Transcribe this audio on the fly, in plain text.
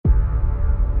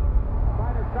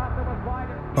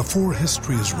Before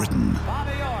history is written,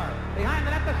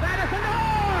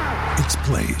 it's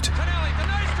played.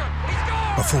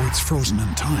 Before it's frozen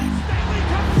in time,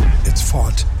 it's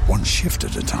fought one shift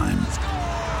at a time.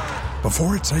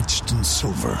 Before it's etched in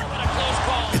silver,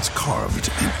 it's carved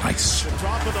in ice.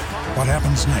 What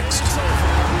happens next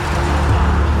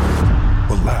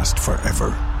will last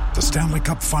forever. The Stanley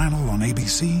Cup Final on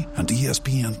ABC and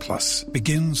ESPN Plus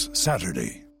begins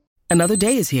Saturday. Another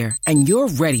day is here, and you're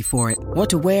ready for it. What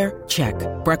to wear? Check.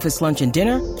 Breakfast, lunch, and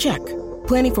dinner? Check.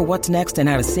 Planning for what's next and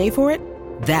how to save for it?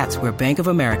 That's where Bank of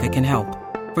America can help.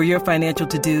 For your financial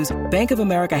to-dos, Bank of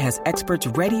America has experts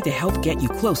ready to help get you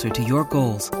closer to your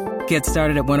goals. Get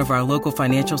started at one of our local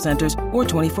financial centers or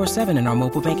 24/7 in our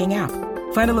mobile banking app.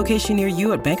 Find a location near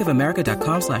you at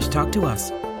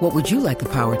bankofamerica.com/talktous. What would you like the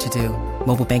power to do?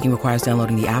 Mobile banking requires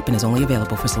downloading the app and is only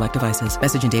available for select devices.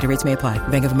 Message and data rates may apply.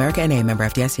 Bank of America N.A., member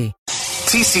FDIC.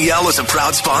 TCL is a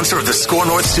proud sponsor of the Score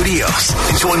North Studios.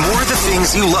 Enjoy more of the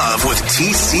things you love with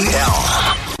TCL.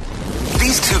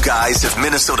 These two guys have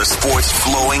Minnesota sports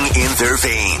flowing in their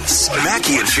veins.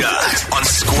 Mackey and Judd on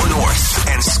Score North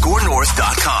and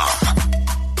ScoreNorth.com.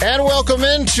 And welcome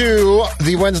into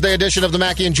the Wednesday edition of the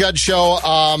Mackey and Judd Show.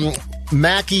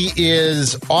 Mackey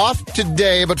is off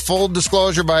today, but full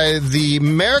disclosure, by the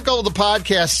miracle of the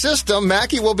podcast system,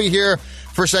 Mackey will be here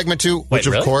for segment 2, which,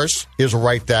 of course, is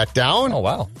Write That Down. Oh,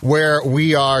 wow. Where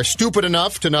we are stupid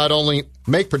enough to not only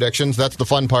make predictions, that's the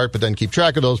fun part, but then keep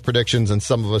track of those predictions, and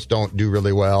some of us don't do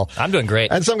really well. I'm doing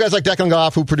great. And some guys like Declan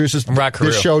Goff, who produces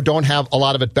this show, don't have a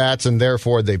lot of at-bats, and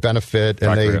therefore they benefit,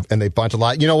 and they bunt a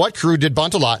lot. You know what? Crew did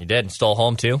bunt a lot. He did. Stole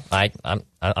home, too. I'm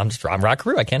Rock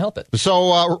Crew. I can't help it.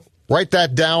 So, Write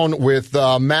That Down with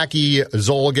Mackey,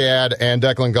 Zolgad, and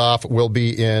Declan Goff will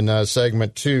be in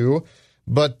segment 2.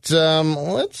 But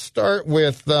let's start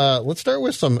with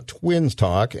some Twins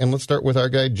talk, and let's start with our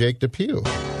guy Jake DePew.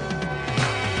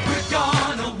 We're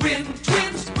gonna win,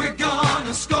 Twins. We're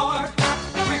gonna score.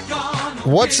 We're gonna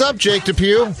What's up, Jake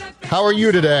DePew? How are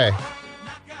you today?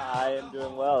 I am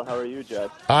doing well. How are you, Judd?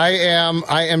 I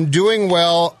am doing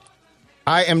well.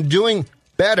 I am doing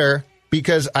better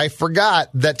because I forgot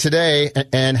that today,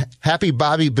 and happy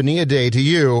Bobby Bonilla Day to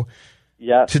you.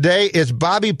 Yeah. Today is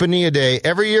Bobby Bonilla Day.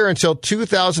 Every year until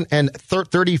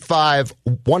 2035,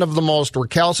 one of the most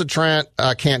recalcitrant,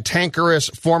 cantankerous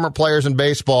former players in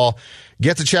baseball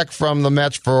gets a check from the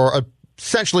Mets for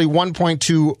essentially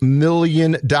 $1.2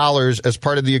 million as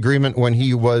part of the agreement when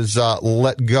he was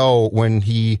let go, when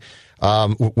the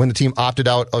team opted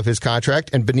out of his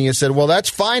contract. And Bonilla said, well, that's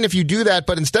fine if you do that,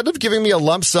 but instead of giving me a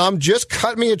lump sum, just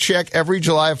cut me a check every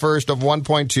July 1st of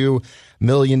 $1.2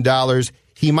 million.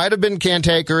 He might have been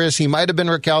cantankerous, he might have been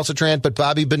recalcitrant, but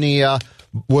Bobby Bonilla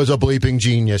was a bleeping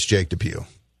genius, Jake DePew.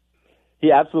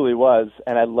 He absolutely was,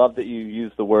 and I love that you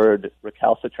use the word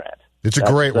recalcitrant. It's a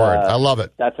great word. I love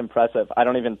it. That's impressive. I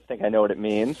don't even think I know what it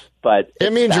means, but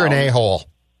it means you're an a-hole.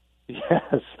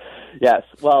 Yes.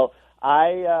 Well,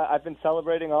 I've been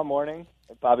celebrating all morning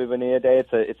Bobby Bonilla Day.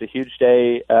 It's a huge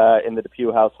day in the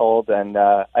DePew household, and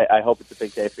I hope it's a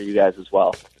big day for you guys as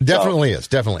well. Definitely is.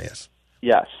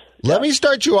 Yes. Let me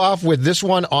start you off with this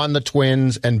one on the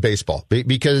Twins and baseball,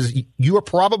 because you are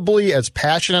probably as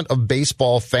passionate a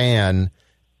baseball fan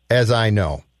as I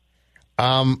know.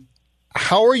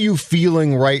 How are you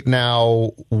feeling right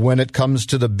now when it comes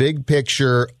to the big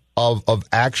picture of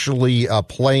actually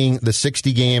playing the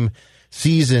 60-game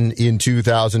season in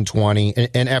 2020?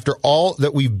 And after all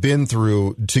that we've been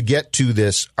through to get to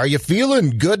this, are you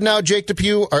feeling good now, Jake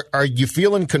DePew? Are you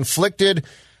feeling conflicted?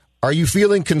 Are you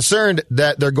feeling concerned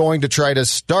that they're going to try to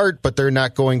start, but they're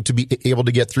not going to be able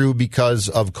to get through because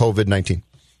of COVID-19?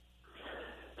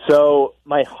 So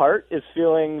my heart is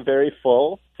feeling very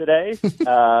full today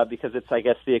because it's, I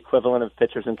guess, the equivalent of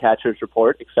pitchers and catchers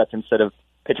report, except instead of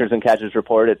pitchers and catchers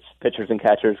report, it's pitchers and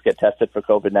catchers get tested for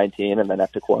COVID-19 and then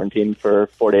have to quarantine for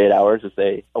 48 hours as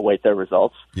they await their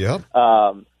results. Yeah.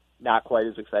 Not quite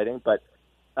as exciting, but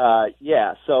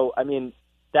yeah. So, I mean,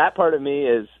 that part of me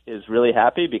is really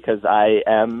happy because I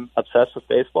am obsessed with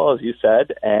baseball, as you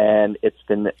said, and it's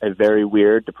been a very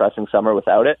weird, depressing summer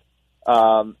without it.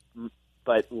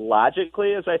 But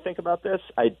logically, as I think about this,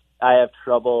 I have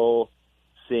trouble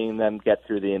seeing them get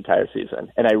through the entire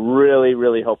season. And I really,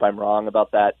 really hope I'm wrong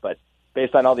about that. But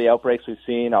based on all the outbreaks we've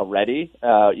seen already,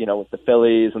 with the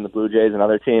Phillies and the Blue Jays and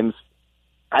other teams,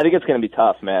 I think it's going to be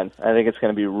tough, man. I think it's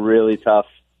going to be really tough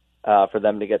for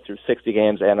them to get through 60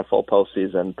 games and a full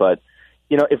postseason. But,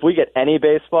 if we get any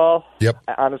baseball,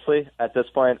 honestly, at this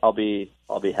point, I'll be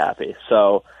happy.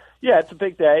 So, yeah, it's a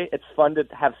big day. It's fun to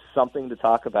have something to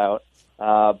talk about.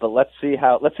 But let's see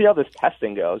how this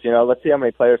testing goes. Let's see how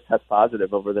many players test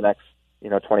positive over the next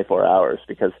 24 hours,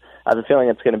 because I have a feeling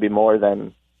it's going to be more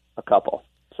than a couple.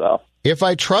 So if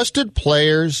I trusted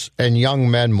players and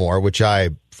young men more, which I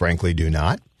frankly do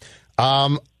not,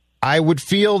 I would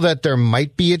feel that there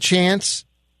might be a chance.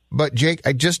 But, Jake,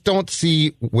 I just don't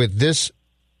see with this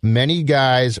many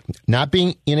guys not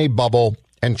being in a bubble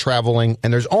and traveling,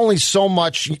 and there's only so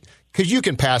much, because you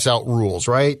can pass out rules,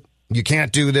 right? You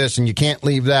can't do this and you can't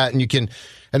leave that,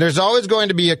 and there's always going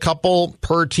to be a couple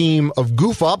per team of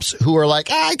goof-ups who are like,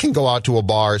 I can go out to a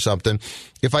bar or something.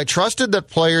 If I trusted that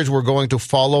players were going to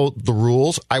follow the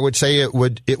rules, I would say it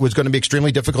was going to be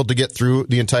extremely difficult to get through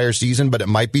the entire season, but it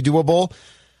might be doable.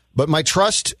 But my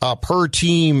trust per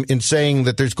team in saying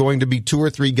that there's going to be 2 or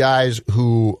 3 guys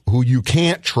who you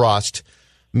can't trust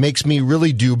makes me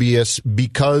really dubious,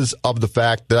 because of the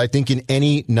fact that I think in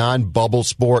any non-bubble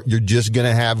sport, you're just going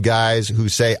to have guys who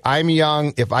say, I'm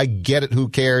young, if I get it, who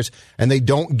cares? And they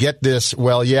don't get this,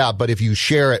 well, yeah, but if you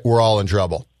share it, we're all in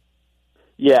trouble.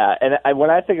 Yeah, and when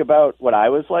I think about what I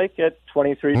was like at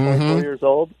 23, 24 years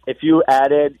old, if you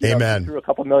added, threw a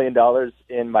couple $1 million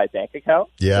in my bank account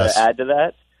to add to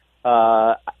that,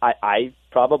 I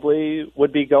probably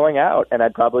would be going out, and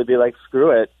I'd probably be like,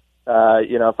 screw it.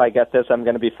 If I get this, I'm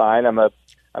going to be fine. I'm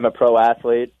a pro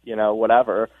athlete,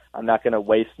 whatever. I'm not going to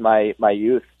waste my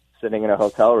youth sitting in a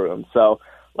hotel room. So,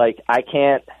 I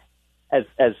can't,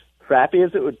 as crappy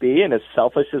as it would be and as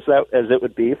selfish as it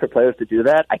would be for players to do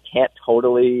that, I can't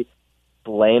totally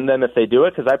blame them if they do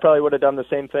it, because I probably would have done the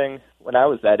same thing when I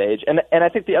was that age. And I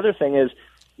think the other thing is,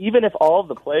 even if all of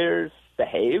the players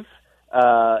behave,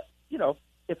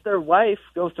 if their wife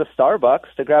goes to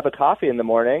Starbucks to grab a coffee in the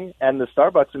morning and the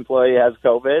Starbucks employee has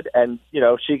COVID and,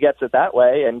 she gets it that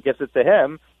way and gives it to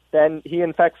him, then he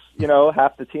infects,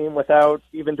 half the team without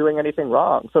even doing anything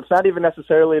wrong. So it's not even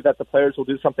necessarily that the players will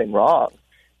do something wrong.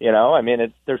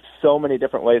 There's so many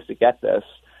different ways to get this.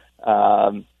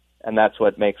 And that's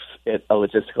what makes it a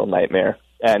logistical nightmare.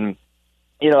 And,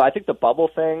 I think the bubble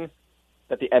thing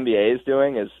that the NBA is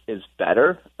doing is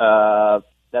better.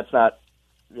 That's not,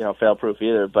 fail-proof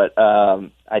either, but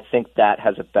I think that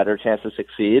has a better chance to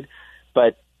succeed.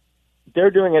 But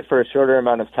they're doing it for a shorter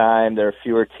amount of time. There are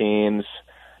fewer teams.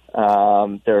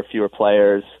 There are fewer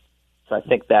players. So I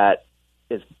think that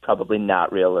is probably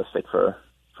not realistic for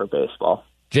baseball.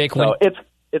 Jake, so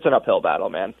it's an uphill battle,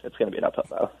 man. It's going to be an uphill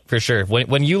battle. For sure.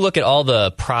 When you look at all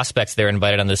the prospects they're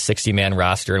invited on this 60-man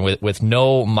roster and with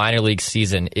no minor league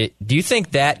season, do you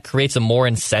think that creates a more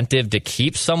incentive to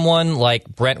keep someone like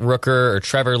Brent Rooker or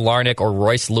Trevor Larnach or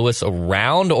Royce Lewis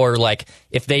around? Or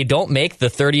if they don't make the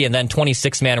 30 and then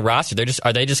 26-man roster,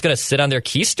 are they just going to sit on their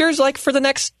keisters for the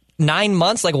next 9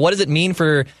 months? What does it mean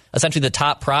for essentially the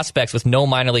top prospects with no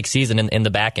minor league season in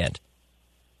the back end?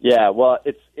 Yeah, well,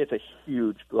 it's a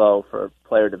huge blow for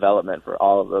player development for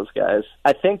all of those guys.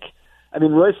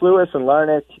 Royce Lewis and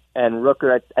Larnach and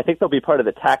Rooker, I think they'll be part of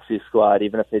the taxi squad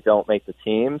even if they don't make the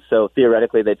team. So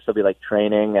theoretically, they'd still be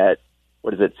training at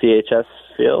CHS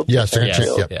Field? Yes,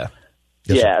 Field. Yeah.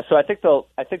 Yeah. So I think they'll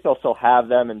still have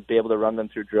them and be able to run them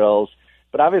through drills.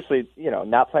 But obviously,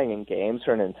 not playing in games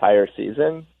for an entire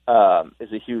season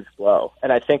is a huge blow.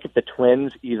 And I think if the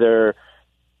Twins either,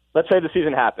 let's say the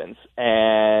season happens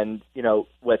and,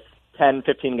 with 10,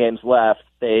 15 games left,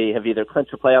 they have either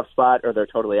clinched a playoff spot or they're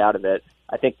totally out of it.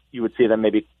 I think you would see them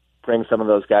maybe bring some of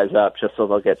those guys up just so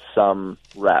they'll get some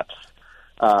reps.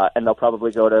 And they'll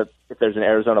probably go to, if there's an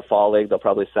Arizona Fall League, they'll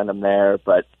probably send them there.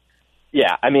 But,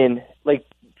 yeah,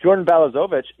 Jordan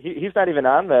Balazovic, he's not even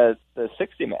on the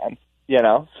 60-man,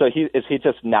 So is he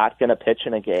just not going to pitch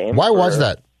in a game? Why was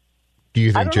that, do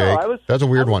you think, Jake? That's a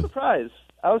weird one.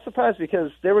 I was surprised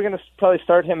because they were going to probably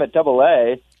start him at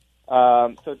Double-A.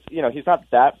 So he's not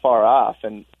that far off,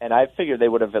 and I figured they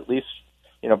would have at least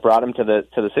brought him to the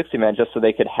 60-man just so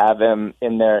they could have him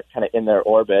in their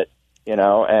orbit,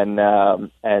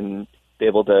 and be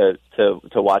able to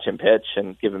watch him pitch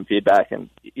and give him feedback, and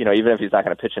even if he's not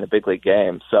going to pitch in a big league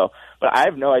game. So, but I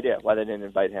have no idea why they didn't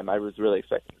invite him. I was really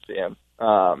expecting to see him.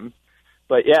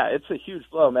 But yeah, it's a huge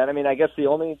blow, man. I guess the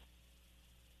only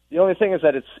thing is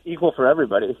that it's equal for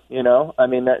everybody,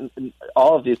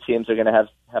 all of these teams are going to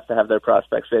have to have their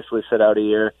prospects basically sit out a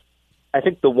year. I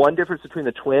think the one difference between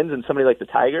the Twins and somebody like the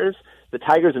Tigers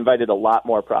invited a lot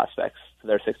more prospects to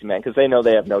their 60-man because they know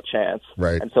they have no chance.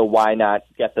 Right. And so why not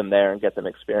get them there and get them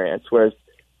experience? Whereas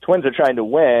Twins are trying to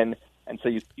win, and so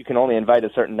you can only invite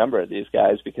a certain number of these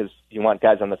guys because you want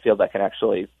guys on the field that can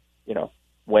actually,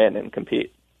 win and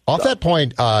compete. Off that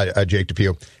point, Jake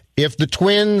DePew, if the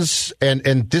Twins,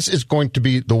 and this is going to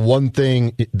be the one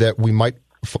thing that we might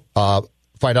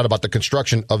find out about the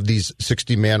construction of these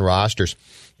 60-man rosters,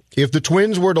 if the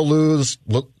Twins were to lose,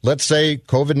 let's say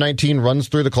COVID-19 runs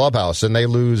through the clubhouse and they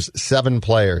lose 7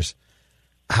 players,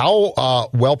 how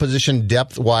well-positioned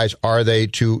depth-wise are they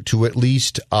to at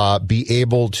least be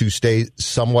able to stay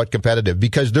somewhat competitive?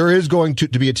 Because there is going to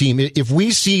be a team. If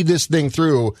we see this thing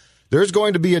through, there's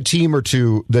going to be a team or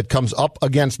two that comes up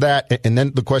against that. And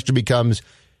then the question becomes,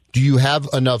 do you have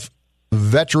enough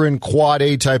veteran quad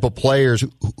A type of players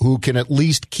who can at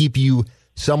least keep you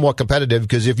somewhat competitive?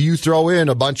 Because if you throw in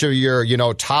a bunch of your,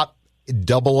 top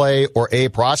AA or A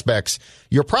prospects,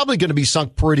 you're probably going to be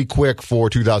sunk pretty quick for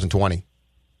 2020.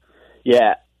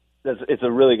 Yeah, it's a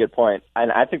really good point.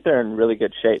 And I think they're in really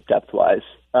good shape depth-wise.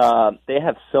 They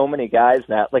have so many guys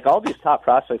now, like all these top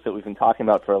prospects that we've been talking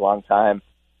about for a long time,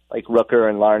 like Rooker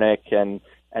and Larnach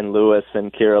and Lewis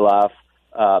and Kirilloff.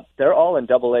 They're all in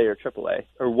AA or AAA,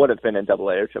 or would have been in AA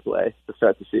or AAA to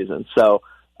start the season. So,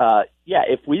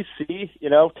 if we see,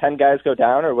 10 guys go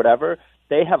down or whatever,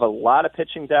 they have a lot of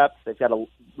pitching depth. They've got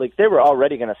they were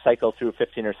already going to cycle through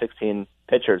 15 or 16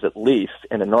 pitchers at least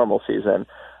in a normal season.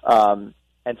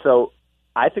 And so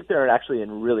I think they're actually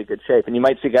in really good shape. And you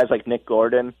might see guys like Nick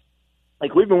Gordon.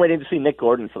 Like, we've been waiting to see Nick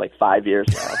Gordon for 5 years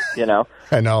now,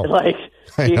 I know.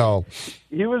 I know.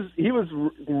 He was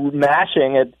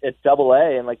mashing at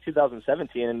AA in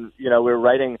 2017, and we were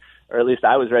writing, or at least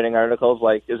I was writing articles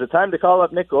like, is it time to call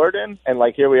up Nick Gordon? And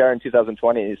here we are in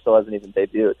 2020, and he still hasn't even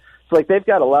debuted. So they've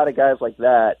got a lot of guys like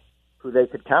that who they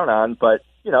could count on, but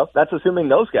that's assuming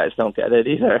those guys don't get it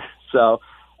either. So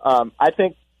I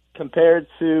think compared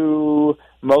to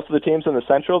most of the teams in the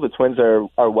Central, the Twins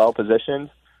are well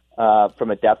positioned from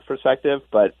a depth perspective,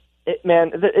 but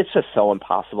it's just so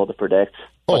impossible to predict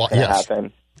what's going to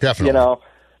happen. Definitely.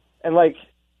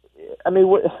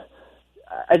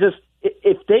 And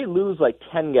if they lose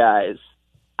 10 guys,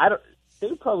 they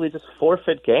would probably just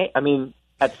forfeit game. I mean,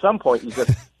 at some point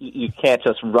you can't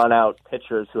just run out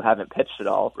pitchers who haven't pitched at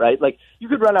all, right? You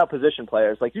could run out position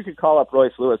players. You could call up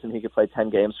Royce Lewis and he could play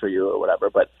 10 games for you or whatever,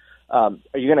 but are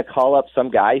you going to call up some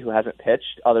guy who hasn't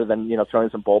pitched other than, throwing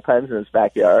some bullpens in his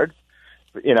backyard,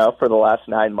 for the last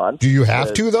 9 months? Do you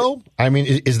have to, though? I mean,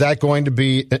 is that going to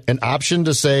be an option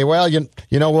to say, well, you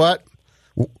know what?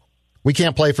 We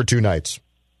can't play for 2 nights.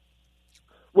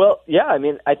 Well, yeah, I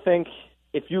mean, I think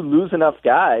if you lose enough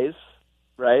guys,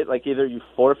 right, either you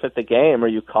forfeit the game or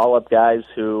you call up guys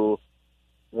who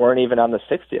weren't even on the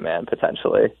 60-man,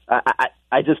 potentially.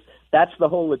 I just, that's the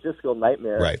whole logistical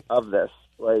nightmare of this.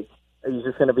 Are you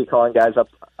just going to be calling guys up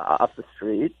off the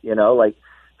street? Somebody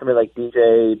like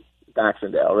DJ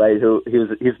Baxendale, right?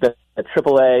 He's been a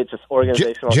AAA, just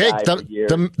organizational guy for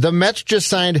years. The Mets just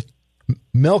signed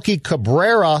Melky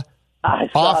Cabrera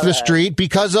off the street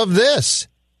because of this.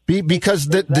 Because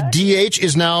the DH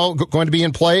is now going to be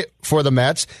in play for the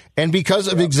Mets, and because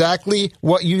of exactly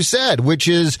what you said, which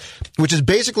is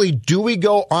basically, do we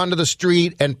go onto the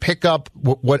street and pick up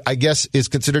what I guess is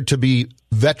considered to be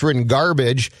veteran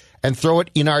garbage and throw it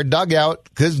in our dugout?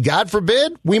 Because God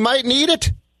forbid, we might need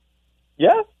it.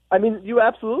 Yeah, I mean, you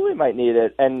absolutely might need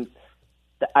it, and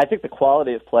I think the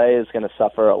quality of play is going to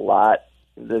suffer a lot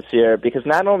this year because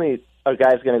not only are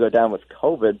guys going to go down with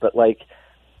COVID, but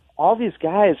all these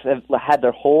guys have had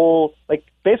their whole,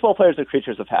 baseball players are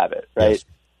creatures of habit, right?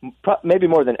 Yes. Maybe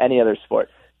more than any other sport.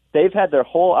 They've had their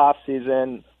whole off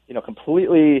season,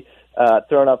 completely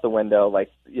thrown out the window.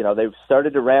 They've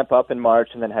started to ramp up in March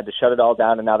and then had to shut it all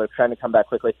down, and now they're trying to come back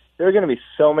quickly. There are going to be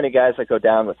so many guys that go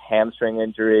down with hamstring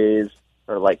injuries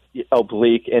or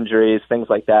oblique injuries, things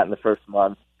like that in the first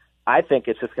month. I think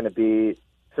it's just going to be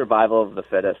survival of the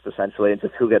fittest, essentially, and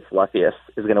just who gets luckiest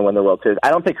is going to win the World Series.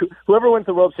 I don't think whoever wins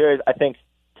the World Series, I think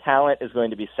talent is going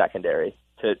to be secondary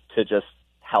to just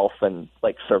health and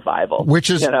survival. Which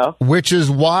is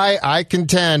why I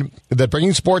contend that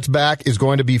bringing sports back is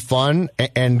going to be fun,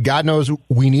 and God knows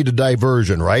we need a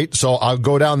diversion, right? So I'll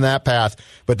go down that path.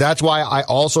 But that's why I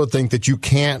also think that you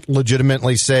can't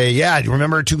legitimately say, yeah, do you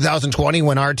remember 2020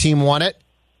 when our team won it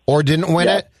or didn't win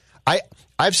it?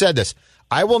 I've said this.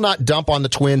 I will not dump on the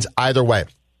Twins either way.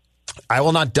 I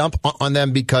will not dump on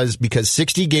them because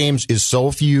 60 games is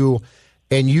so few,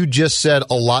 and you just said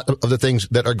a lot of the things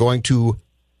that are going to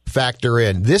factor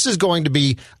in. This is going to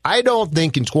be, I don't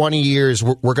think in 20 years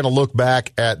we're going to look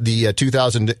back at the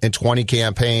 2020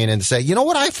 campaign and say, you know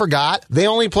what, I forgot? They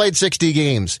only played 60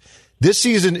 games. This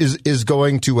season is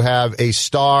going to have a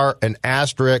star, an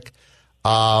asterisk,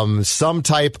 some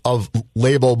type of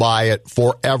label by it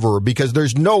forever, because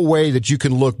there's no way that you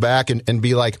can look back and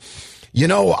be like,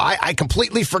 I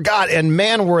completely forgot, and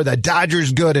man, were the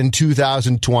Dodgers good in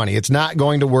 2020. It's not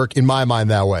going to work in my mind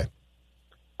that way.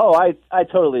 Oh, I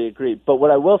totally agree. But what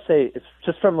I will say is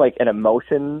just from like an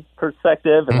emotion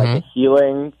perspective and like a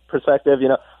healing perspective,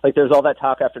 like there's all that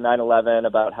talk after 9/11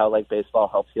 about how like baseball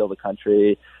helps heal the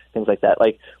country, things like that.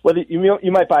 Like whether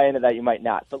you might buy into that, you might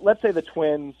not. But let's say the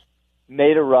Twins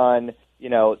made a run,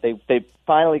 they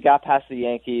finally got past the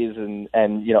Yankees and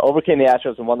overcame the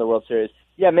Astros and won the World Series.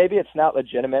 Yeah, maybe it's not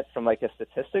legitimate from like a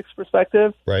statistics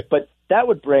perspective, right? But that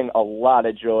would bring a lot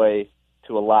of joy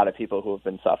to a lot of people who have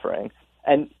been suffering.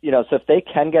 And, so if they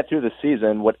can get through the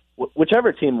season,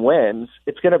 whichever team wins,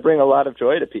 it's going to bring a lot of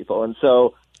joy to people. And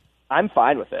so I'm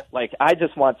fine with it. Like, I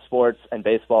just want sports and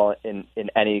baseball in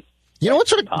any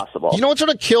possible. You know what sort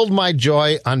of killed my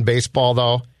joy on baseball,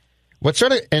 though? What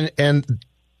sort of, and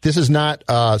this is not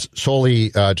solely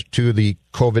to the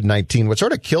COVID-19. What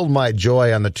sort of killed my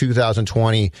joy on the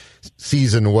 2020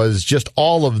 season was just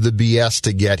all of the BS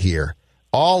to get here.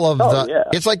 All of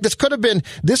it's like this could have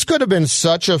been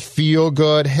such a feel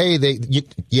good. Hey,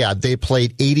 they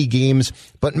played 80 games,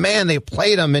 but man, they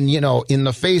played them in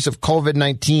the face of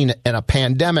COVID-19 and a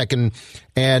pandemic, and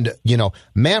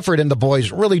Manfred and the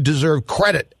boys really deserve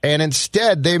credit, and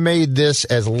instead they made this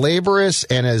as laborious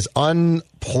and as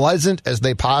unpleasant as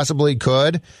they possibly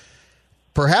could.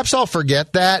 Perhaps I'll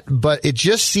forget that, but it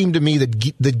just seemed to me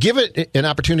that give it an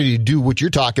opportunity to do what you're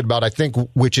talking about, I think,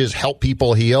 which is help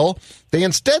people heal. They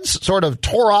instead sort of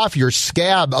tore off your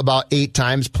scab about 8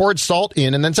 times, poured salt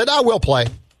in, and then said, we'll play.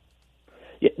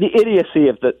 Yeah, the idiocy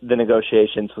of the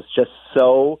negotiations was just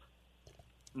so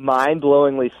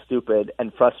mind-blowingly stupid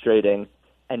and frustrating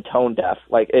and tone-deaf.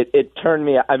 Like, it turned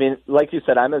me... I mean, like you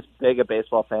said, I'm as big a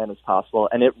baseball fan as possible,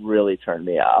 and it really turned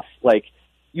me off. Like,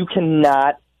 you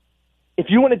cannot... If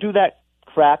you want to do that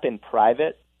crap in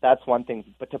private, that's one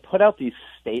thing. But to put out these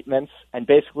statements and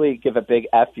basically give a big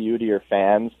FU to your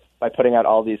fans by putting out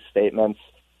all these statements,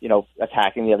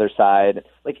 attacking the other side,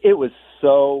 like it was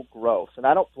so gross. And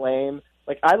I don't blame,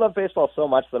 like I love baseball so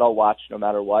much that I'll watch no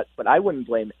matter what, but I wouldn't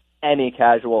blame any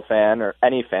casual fan or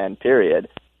any fan, period,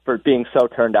 for being so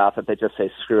turned off that they just say,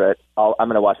 screw it, I'm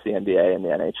going to watch the NBA and the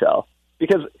NHL.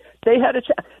 Because they had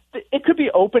it could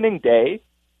be opening day.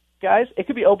 Guys, it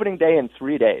could be opening day in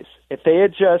 3 days. If they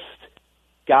had just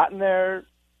gotten their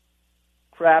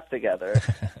crap together,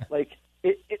 like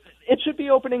it should be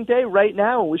opening day right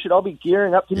now. We should all be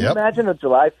gearing up. Can you imagine a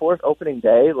July 4th opening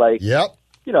day? Like,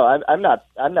 I'm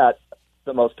not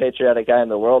the most patriotic guy in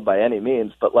the world by any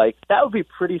means, but like that would be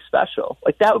pretty special.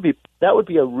 Like that would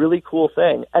be a really cool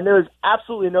thing. And there is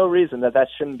absolutely no reason that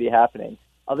shouldn't be happening,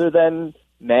 other than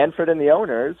Manfred and the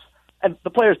owners. And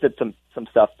the players did some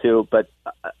stuff too, but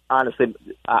honestly,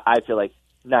 I feel like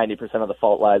 90% of the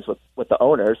fault lies with the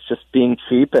owners just being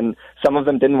cheap, and some of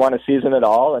them didn't want a season at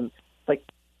all. And like,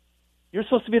 you're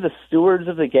supposed to be the stewards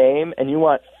of the game, and you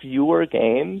want fewer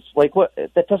games. Like, what?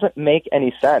 That doesn't make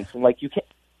any sense. And like, you can't.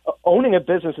 Owning a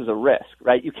business is a risk,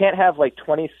 right? You can't have like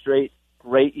 20 straight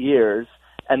great years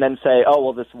and then say, oh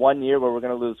well, this 1 year where we're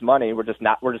going to lose money, we're just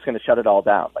going to shut it all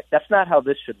down. Like, that's not how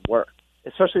this should work,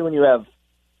 especially when you have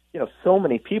so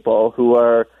many people who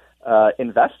are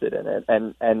invested in it,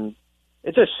 and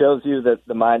it just shows you that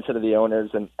the mindset of the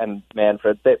owners and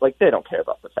Manfred, they don't care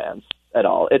about the fans at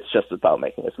all. It's just about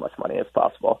making as much money as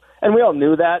possible, and we all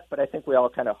knew that. But I think we all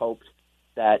kind of hoped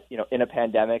that in a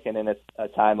pandemic and in a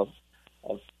time of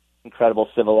incredible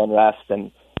civil unrest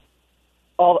and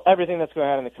everything that's going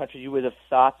on in the country, you would have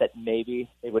thought that maybe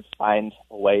they would find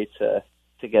a way to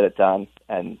get it done,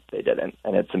 and they didn't,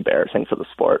 and it's embarrassing for the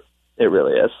sport. It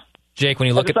really is. Jake, when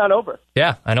you look it's not over.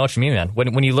 Yeah, I know what you mean, man.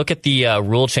 When you look at the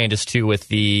rule changes too, with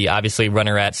the obviously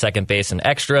runner at second base and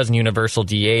extras and universal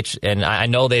DH, and I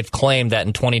know they've claimed that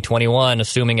in 2021,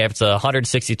 assuming if it's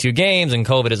 162 games and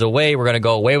COVID is away, we're going to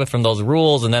go away from those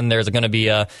rules, and then there's going to be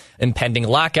a impending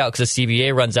lockout because the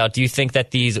CBA runs out. Do you think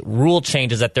that these rule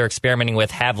changes that they're experimenting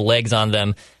with have legs on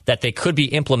them, that they could be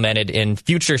implemented in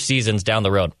future seasons down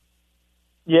the road?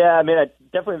 Yeah, I mean,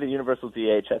 definitely the universal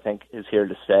DH, I think, is here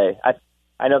to stay.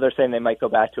 I know they're saying they might go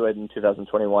back to it in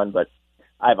 2021, but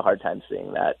I have a hard time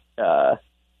seeing that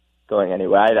going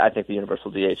anywhere. I think the universal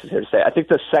DH is here to stay. I think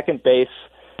the second base,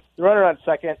 the runner on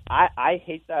second, I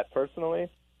hate that personally.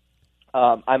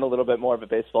 I'm a little bit more of a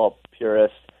baseball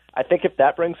purist. I think if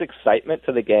that brings excitement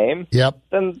to the game,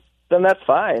 then that's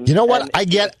fine. You know what?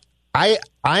 I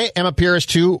am a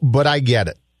purist too, but I get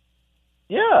it.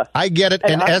 Yeah. I get it.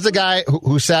 And as a guy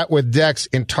who sat with Dex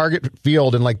in Target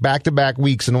Field in like back-to-back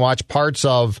weeks and watched parts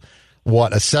of, a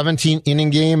 17-inning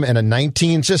game and a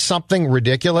 19, just something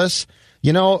ridiculous.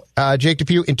 Jake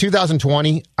Depew, in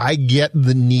 2020, I get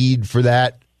the need for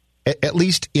that, at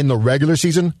least in the regular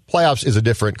season. Playoffs is a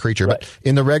different creature, right. But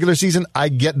in the regular season, I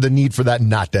get the need for that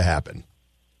not to happen.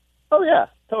 Oh, yeah,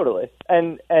 totally.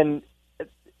 And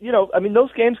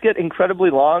those games get incredibly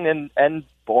long and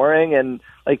boring, and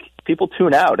like people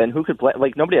tune out. And who could play?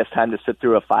 Like nobody has time to sit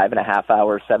through a 5.5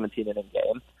 hour, 17-inning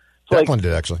game. So Declan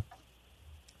did actually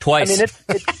twice. I mean, it's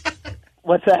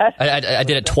what's that? I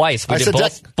did it twice. We I did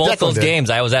said both Declan those did. games.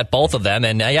 I was at both of them,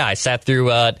 and I sat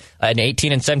through an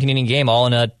 18 and 17 inning game all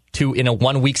in a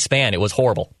 1 week span. It was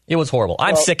horrible.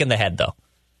 I'm sick in the head though.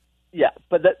 Yeah,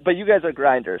 but you guys are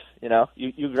grinders.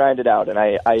 You grind it out, and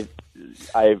I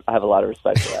have a lot of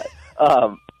respect for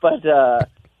that.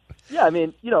 Yeah, I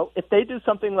mean, if they do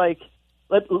something like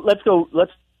let's go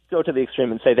to the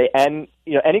extreme and say they end,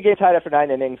 any game tied after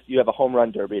 9 innings, you have a home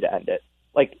run derby to end it.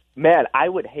 Like, man, I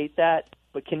would hate that,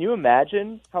 but can you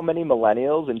imagine how many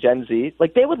millennials and Gen Z,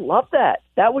 like, they would love that.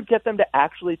 That would get them to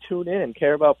actually tune in and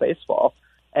care about baseball.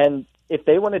 And if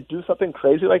they want to do something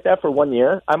crazy like that for 1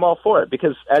 year, I'm all for it,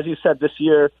 because as you said, this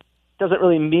year doesn't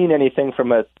really mean anything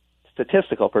from a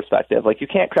statistical perspective. Like, you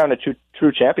can't crown a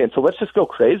true champion, so let's just go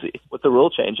crazy with the rule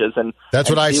changes. And that's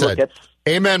what I said.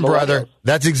 Amen, brother.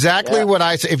 That's exactly what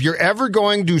I say. If you're ever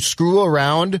going to screw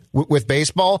around with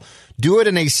baseball, do it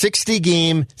in a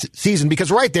 60-game season,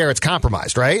 because right there it's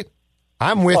compromised, right?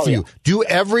 I'm with you. Yeah. Do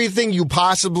everything you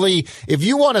possibly, if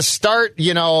you want to start,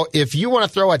 if you want to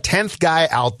throw a 10th guy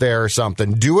out there or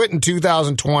something, do it in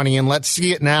 2020 and let's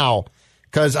see it now,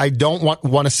 because I don't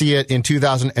want to see it in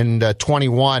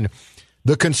 2021.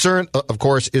 The concern, of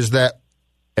course, is that,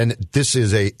 and this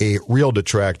is a real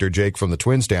detractor, Jake, from the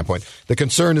Twins standpoint. The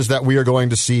concern is that we are going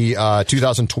to see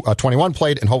 2021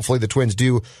 played, and hopefully the Twins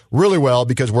do really well,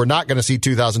 because we're not going to see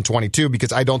 2022,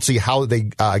 because I don't see how they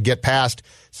get past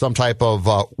some type of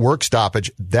work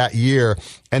stoppage that year.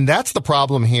 And that's the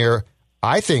problem here,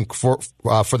 I think, for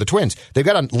the Twins. They've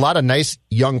got a lot of nice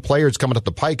young players coming up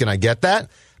the pike, and I get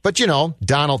that. But,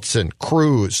 Donaldson,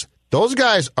 Cruz, those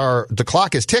guys the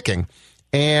clock is ticking.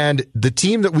 And the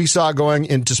team that we saw going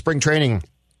into spring training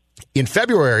in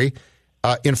February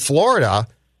in Florida,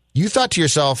 you thought to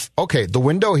yourself, okay, the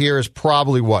window here is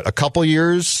probably a couple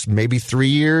years, maybe 3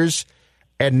 years.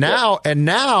 And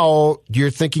now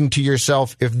you're thinking to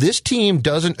yourself, if this team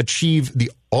doesn't achieve the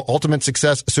ultimate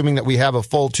success, assuming that we have a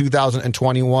full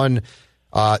 2021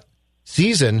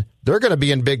 season, they're going to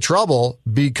be in big trouble,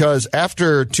 because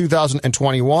after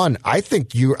 2021, I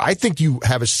think you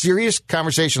have a serious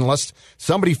conversation, unless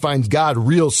somebody finds God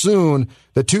real soon,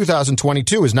 that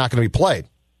 2022 is not going to be played.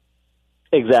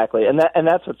 Exactly, and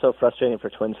that's what's so frustrating for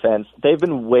Twins fans. Twins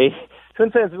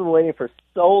fans have been waiting for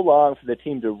so long for the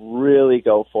team to really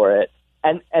go for it,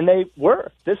 and they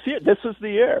were this year. This was the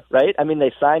year, right? I mean,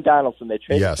 they signed Donaldson. They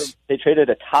traded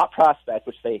a top prospect,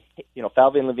 which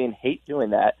Falvey and Levine hate doing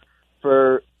that,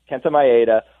 for Kenta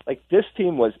Maeda. Like, this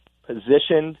team was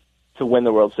positioned to win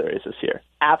the World Series this year.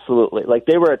 Absolutely. Like,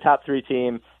 they were a top 3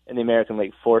 team in the American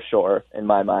League for sure, in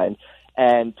my mind.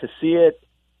 And to see it,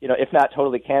 if not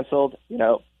totally canceled,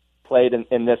 played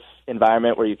in this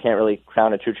environment where you can't really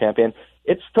crown a true champion,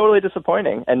 it's totally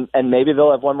disappointing. And maybe they'll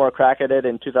have one more crack at it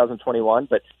in 2021.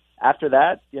 But after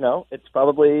that, it's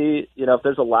probably, if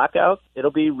there's a lockout, it'll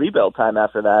be rebuild time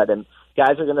after that. And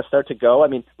guys are going to start to go. I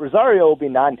mean, Rosario will be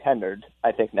non-tendered,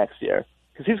 I think, next year,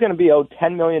 because he's going to be owed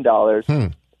 $10 million.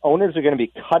 Owners are going to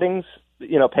be cutting,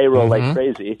 payroll like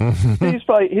crazy. He's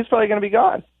probably going to be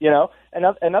gone,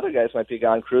 and other guys might be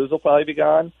gone. Cruz will probably be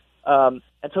gone. And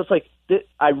so it's like,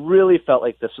 I really felt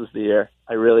like this was the year.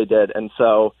 I really did. And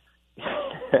so,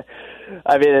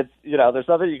 I mean, there's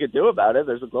nothing you could do about it.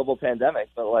 There's a global pandemic,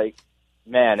 but like,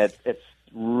 man, it's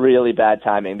really bad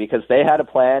timing, because they had a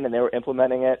plan and they were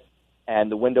implementing it,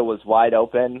 and the window was wide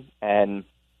open, and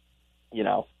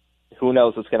who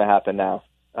knows what's going to happen now.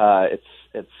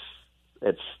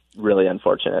 It's really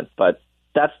unfortunate, but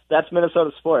that's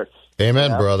Minnesota sports.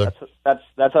 Amen, brother.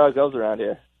 That's how it goes around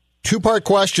here. 2-part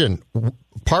question.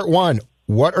 Part 1,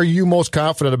 what are you most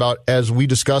confident about as we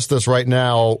discuss this right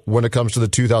now when it comes to the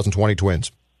 2020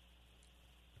 Twins?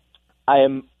 I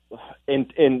am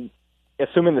in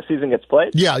assuming the season gets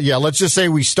played? Yeah. Let's just say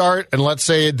we start, and let's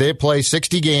say they play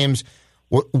 60 games.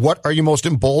 What are you most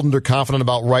emboldened or confident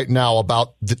about right now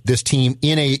about this team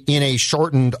in a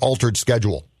shortened, altered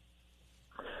schedule?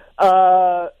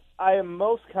 I am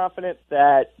most confident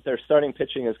that their starting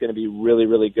pitching is going to be really,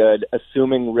 really good,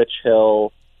 assuming Rich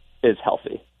Hill is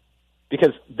healthy.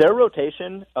 Because their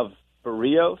rotation of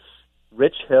Barrios,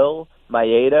 Rich Hill,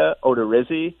 Maeda,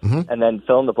 Odorizzi, and then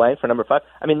fill in the blank for number 5.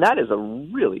 I mean, that is a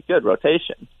really good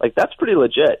rotation. Like, that's pretty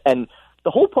legit. And the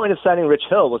whole point of signing Rich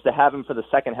Hill was to have him for the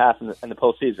second half in the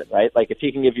postseason, right? Like, if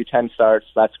he can give you 10 starts,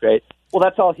 that's great. Well,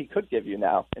 that's all he could give you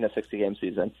now in a 60-game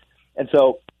season. And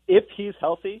so if he's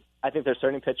healthy, I think their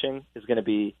starting pitching is going to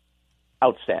be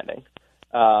outstanding.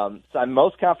 So I'm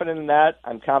most confident in that.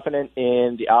 I'm confident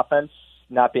in the offense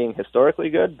not being historically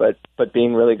good, but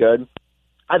being really good.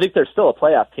 I think they're still a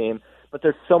playoff team, but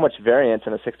there's so much variance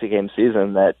in a 60-game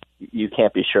season that you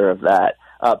can't be sure of that.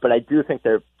 But I do think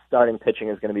their starting pitching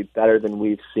is going to be better than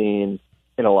we've seen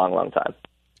in a long, long time.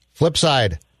 Flip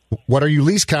side, what are you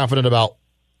least confident about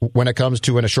when it comes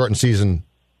to, in a shortened season,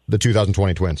 the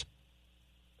 2020 Twins?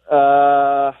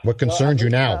 What concerns you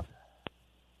now?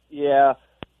 Yeah.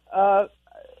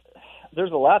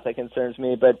 There's a lot that concerns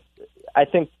me, but I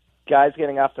think guys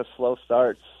getting off to slow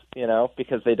starts,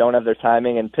 because they don't have their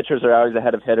timing, and pitchers are always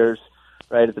ahead of hitters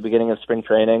right at the beginning of spring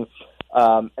training.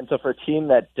 And so for a team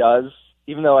that does,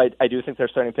 even though I do think their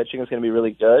starting pitching is going to be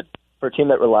really good, for a team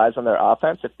that relies on their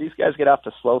offense, if these guys get off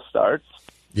to slow starts,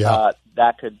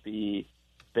 that could be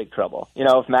big trouble.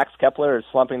 If Max Kepler is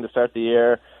slumping to start the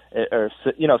year, or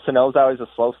Sano's always a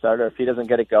slow starter. If he doesn't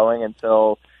get it going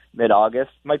until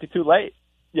mid-August, it might be too late,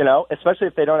 especially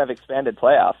if they don't have expanded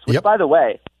playoffs. Which, by the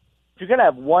way, if you're going to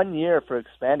have 1 year for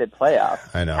expanded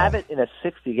playoffs, I know. Have it in a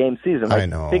 60-game season. I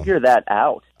know. Figure that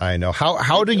out. I know.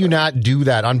 How do you not do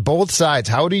that on both sides?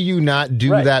 How do you not do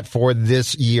that for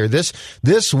this year? This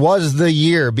was the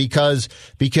year because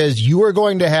you are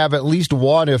going to have at least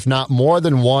one, if not more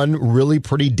than one, really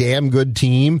pretty damn good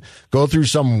team go through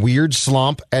some weird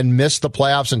slump and miss the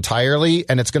playoffs entirely,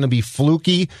 and it's going to be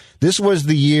fluky. This was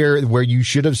the year where you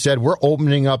should have said, we're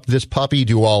opening up this puppy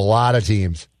to a lot of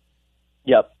teams.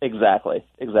 Yep, exactly.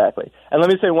 And let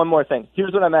me say one more thing.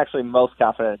 Here's what I'm actually most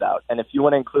confident about. And if you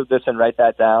want to include this and write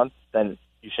that down, then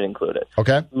you should include it.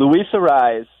 Okay. Luis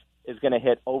Arraez is going to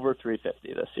hit over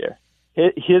 350 this year.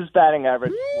 His batting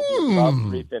average will be above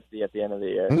 350 at the end of the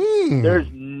year. There's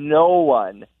no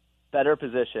one better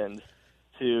positioned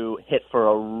to hit for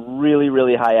a really,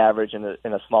 really high average in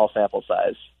a small sample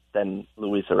size than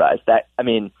Luis Arraez.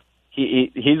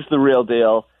 He's the real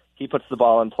deal. He puts the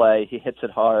ball in play. He hits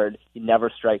it hard. He never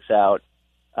strikes out.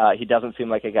 He doesn't seem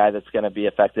like a guy that's going to be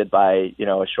affected by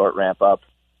a short ramp up.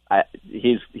 I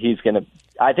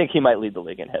think he might lead the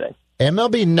league in hitting.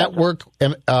 MLB Network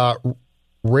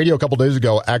radio a couple days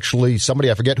ago, actually,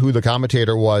 somebody, I forget who the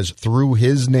commentator was, threw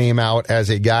his name out as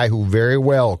a guy who very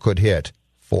well could hit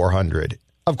 400.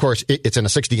 Of course, it's in a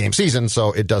 60-game season,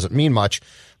 so it doesn't mean much.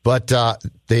 But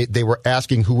they were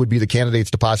asking who would be the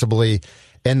candidates to possibly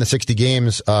end the 60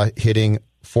 games hitting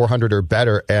 400 or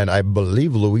better, and I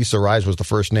believe Luis Arraez was the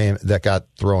first name that got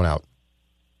thrown out.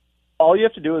 All you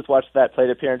have to do is watch that plate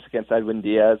appearance against Edwin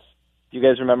Diaz. Do you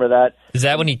guys remember that? Is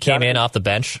that when he came in off the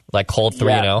bench, like cold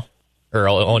 3-0 or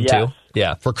 0-2?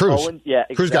 Yeah, for Cruz.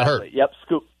 Exactly. Cruz got hurt. Yep,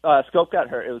 Scope got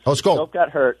hurt. It was Scope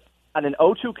got hurt on an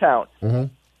 0-2 count.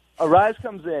 Mm-hmm. Arraez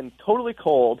comes in totally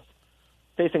cold,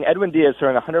 facing Edwin Diaz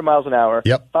throwing 100 miles an hour,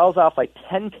 fouls off like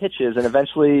 10 pitches, and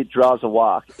eventually draws a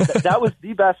walk. That was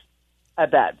the best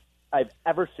at-bat I've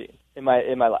ever seen in my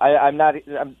life.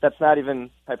 That's not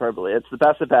even hyperbole. It's the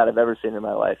best at-bat I've ever seen in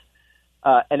my life.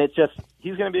 And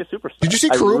he's going to be a superstar. Did you see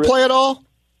Carew play at all?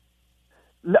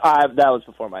 No, that was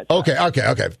before my time.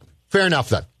 Okay. Fair enough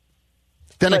then.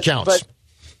 Then it counts.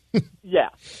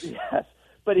 Yes.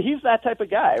 But he's that type of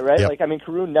guy, right? Yep.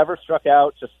 Carew never struck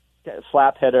out, just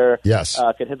slap hitter. Yes.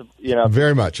 Could hit the,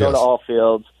 very much, go to all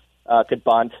fields, could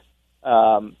bunt.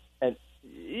 Arraez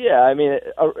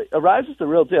is the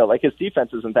real deal. His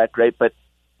defense isn't that great, but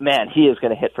man, he is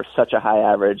going to hit for such a high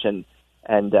average, and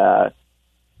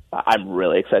I'm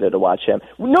really excited to watch him.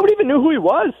 Nobody even knew who he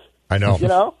was. I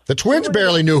know. The Twins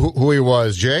barely knew who he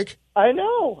was, Jake. I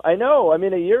know.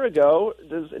 A year ago,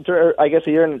 I guess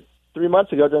a year and 3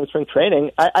 months ago during spring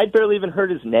training, I barely even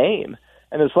heard his name.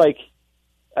 And it's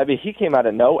he came out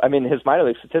of his minor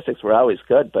league statistics were always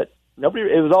good, but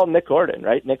it was all Nick Gordon,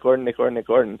 right? Nick Gordon.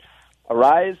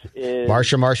 Arraez is...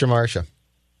 Marsha.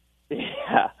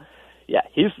 Yeah,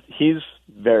 he's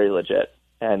very legit,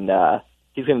 and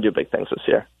he's going to do big things this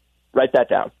year. Write that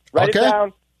down. Write it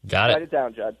down. Got it. Write it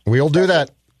down, Judd. We'll do that.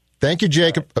 Thank you,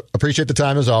 Jake. Right. Appreciate the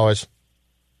time as always.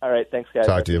 All right, thanks, guys.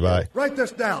 Talk to you. Bye. Write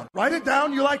this down. Write it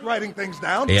down. You like writing things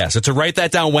down. Yes, it's a Write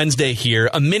That Down Wednesday here.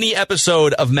 A mini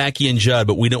episode of Mackey and Judd,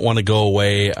 but we don't want to go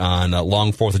away on a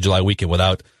long 4th of July weekend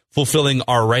without fulfilling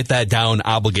our Write That Down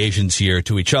obligations here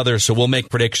to each other. So we'll make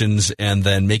predictions and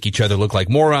then make each other look like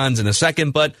morons in a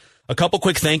second. But a couple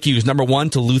quick thank yous. Number one,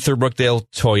 to Luther Brookdale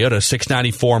Toyota,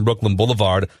 694 on Brooklyn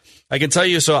Boulevard. I can tell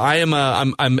you, so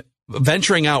I'm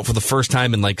venturing out for the first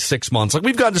time in 6 months.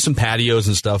 We've gone to some patios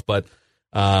and stuff, but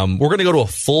we're going to go to a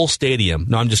full stadium.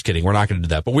 No, I'm just kidding. We're not going to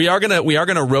do that. But we are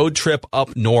going to road trip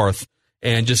up north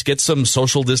and just get some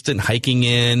social distant hiking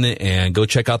in and go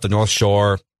check out the North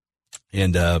Shore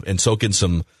and soak in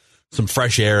some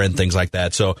fresh air and things like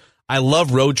that. So I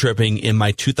love road tripping in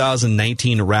my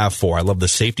 2019 RAV4. I love the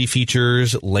safety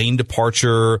features, lane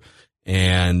departure,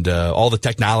 and all the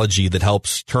technology that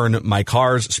helps turn my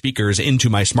car's speakers into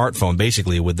my smartphone,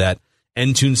 basically, with that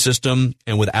Entune system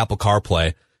and with Apple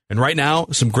CarPlay. And right now,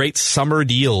 some great summer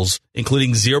deals,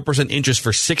 including 0% interest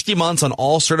for 60 months on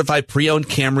all certified pre-owned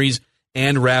Camrys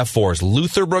and RAV4s.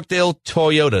 Luther Brookdale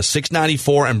Toyota,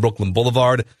 694 and Brooklyn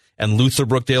Boulevard, and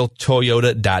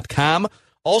LutherBrookdaleToyota.com.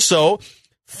 Also,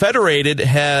 Federated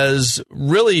has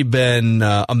really been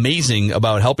amazing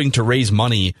about helping to raise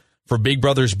money for Big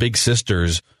Brothers Big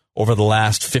Sisters over the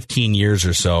last 15 years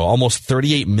or so. Almost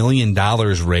 $38 million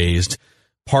raised,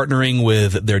 partnering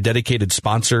with their dedicated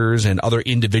sponsors and other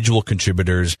individual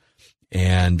contributors.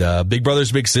 And Big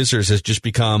Brothers Big Sisters has just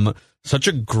become such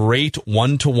a great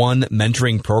one-to-one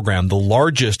mentoring program, the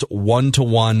largest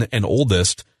one-to-one and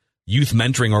oldest youth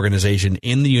mentoring organization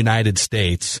in the United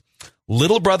States.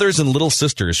 Little brothers and little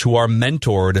sisters who are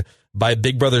mentored by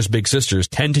Big Brothers Big Sisters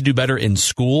tend to do better in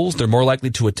schools. They're more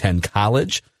likely to attend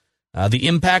college. The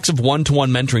impacts of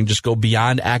one-to-one mentoring just go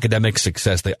beyond academic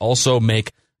success. They also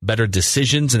make better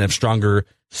decisions and have stronger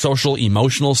social,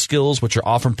 emotional skills, which are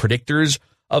often predictors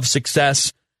of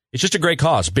success. It's just a great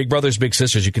cause. Big Brothers Big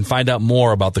Sisters. You can find out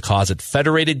more about the cause at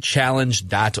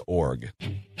federatedchallenge.org.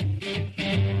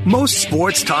 Most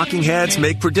sports talking heads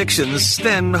make predictions,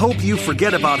 then hope you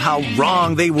forget about how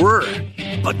wrong they were.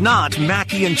 But not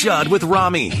Mackie and Judd with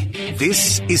Rami.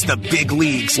 This is the big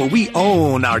leagues where we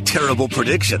own our terrible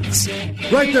predictions.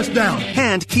 Write this down.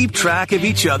 And keep track of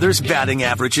each other's batting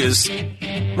averages.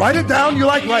 Write it down. You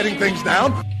like writing things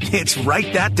down. It's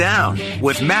Write That Down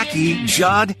with Mackie,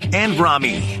 Judd, and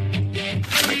Rami.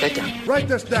 Write that down. Write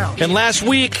this down. And last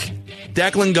week,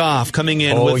 Declan Goff coming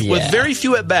in with very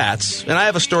few at-bats, and I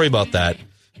have a story about that.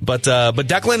 But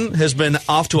Declan has been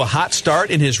off to a hot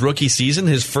start in his rookie season.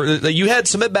 You had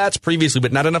some at-bats previously,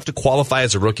 but not enough to qualify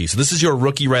as a rookie. So this is your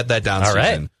rookie Write That Down season. All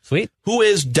right, sweet. Who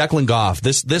is Declan Goff?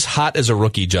 This hot as a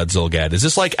rookie, Judd Zulgad. Is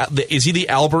this is he the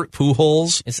Albert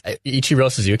Pujols? It's Ichiro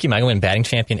Suzuki. Am I going to win batting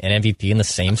champion and MVP in the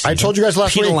same season? I told you guys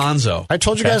last Pete week. Alonso. I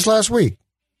told you guys last week.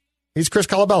 He's Chris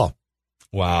Colabello.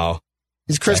 Wow.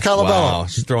 He's Chris Colabello. Wow.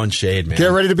 She's throwing shade, man.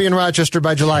 Get ready to be in Rochester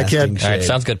by July, kid. All right,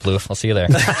 sounds good, Blue. I'll see you there.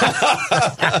 Yeah,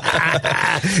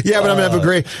 but I'm going to have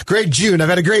a great June. I've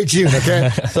had a great June, okay?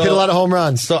 Hit a lot of home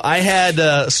runs. So I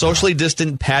had socially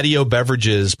distant patio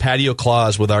beverages, patio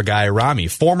claws with our guy Rami,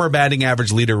 former batting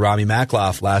average leader Rami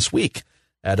Makloff last week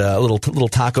at a little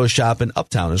taco shop in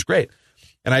Uptown. It was great.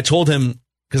 And I told him,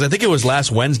 because I think it was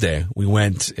last Wednesday,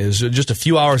 it was just a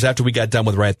few hours after we got done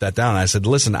with Write That Down. I said,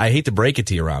 listen, I hate to break it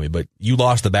to you, Rami, but you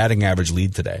lost the batting average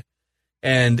lead today.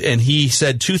 And he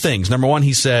said two things. Number one,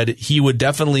 he said he would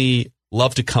definitely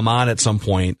love to come on at some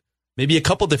point, maybe a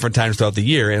couple different times throughout the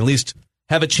year, and at least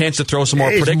have a chance to throw some more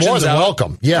predictions more than out.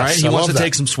 Welcome. Yes, right? He wants to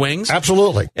take some swings.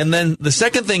 Absolutely. And then the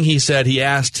second thing he said, he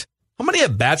asked, how many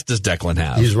at-bats does Declan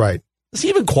have? He's right. Does he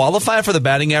even qualify for the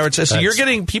batting average? So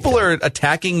people are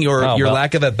attacking your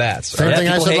lack of at-bats. Same thing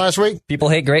I said last week. People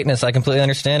hate greatness. I completely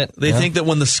understand it. They think that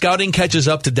when the scouting catches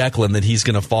up to Declan that he's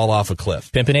going to fall off a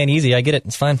cliff. Pimping ain't easy. I get it.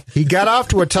 It's fine. He got off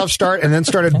to a tough start and then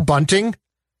started bunting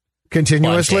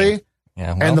continuously.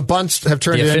 Yeah, and the bunts have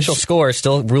turned the official score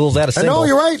still rules out a single. No,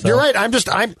 you're right. So. You're right.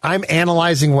 I'm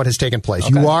analyzing what has taken place.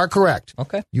 Okay. You are correct.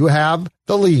 Okay. You have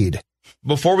the lead.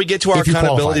 Before we get to our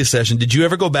accountability session, did you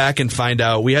ever go back and find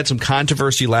out? We had some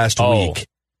controversy last week.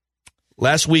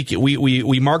 Last week,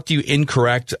 we marked you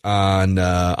incorrect on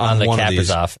the one cap of these. Is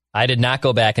off. I did not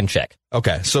go back and check.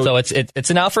 Okay, so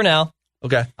it's an out for now.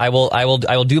 Okay, I will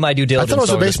do my due diligence. I thought it was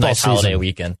a baseball nice season. Holiday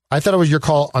weekend. I thought it was your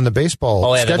call on the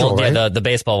baseball schedule, right? The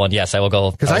baseball one. Yes, I will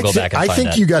go. Because I go back and find I think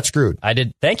that. you got screwed. I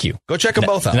did. Thank you. Go check them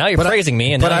both out. Now you're praising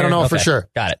me, but I don't know for sure.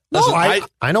 Got it. No,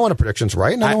 I know when a prediction's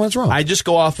right and I know when it's wrong. I just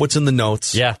go off what's in the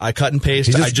notes. Yeah, I cut and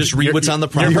paste. I just read what's on the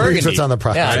product. You read what's on the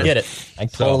product. Yeah, I get it. I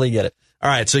totally get it.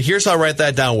 All right, so here's how Write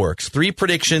That Down works. 3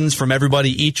 predictions from everybody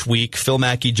each week. Phil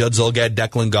Mackey, Judd Zulgad,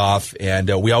 Declan Goff,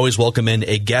 and we always welcome in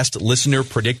a guest listener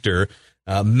predictor.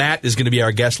 Matt is going to be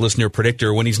our guest listener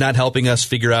predictor when he's not helping us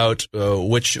figure out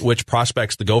which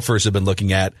prospects the Gophers have been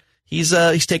looking at. He's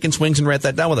taking swings and Write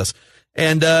That Down with us.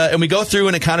 And we go through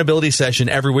an accountability session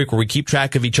every week where we keep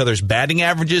track of each other's batting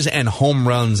averages and home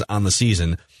runs on the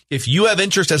season. If you have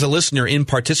interest as a listener in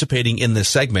participating in this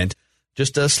segment,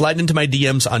 just slide into my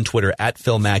DMs on Twitter at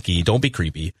Phil Mackey. Don't be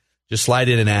creepy. Just slide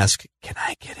in and ask, can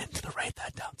I get into the Write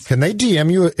That Down? Can they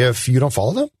DM you if you don't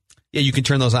follow them? Yeah, you can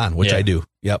turn those on, which I do.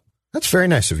 Yep. That's very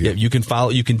nice of you. Yeah, you can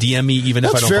follow. You can DM me even if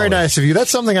I don't follow. That's very nice of you. That's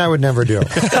something I would never do.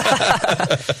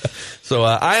 So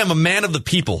I am a man of the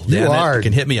people. You are. You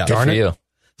can hit me up. Darn it. You.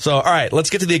 So, all right, let's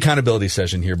get to the accountability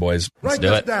session here, boys. Write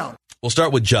this down. We'll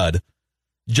start with Judd.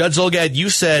 Judd Zulgad, you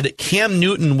said Cam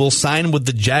Newton will sign with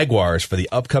the Jaguars for the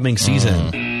upcoming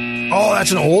season. Oh,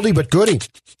 that's an oldie but goodie.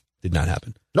 Did not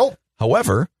happen. Nope.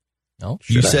 However, No.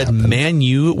 you said Man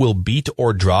U will beat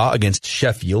or draw against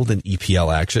Sheffield in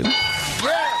EPL action.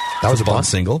 That was a bunt bunt.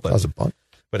 single, That was a bunt.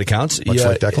 but it counts. Much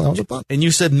like Declan, that was a bunt. And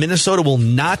you said Minnesota will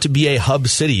not be a hub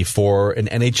city for an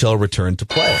NHL return to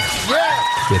play.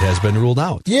 It has been ruled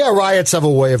out. Yeah, riots have a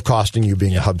way of costing you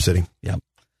being a hub city. Yeah.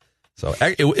 So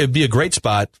it'd be a great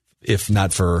spot if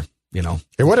not for,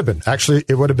 It would have been. Actually,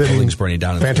 it would have been buildings burning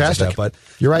down. And fantastic. Like that.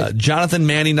 But you're right. Jonathan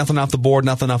Manning, nothing off the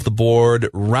board.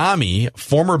 Rami,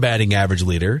 former batting average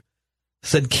leader,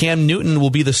 said Cam Newton will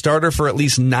be the starter for at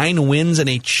least 9 wins in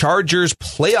a Chargers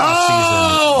playoff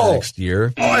season next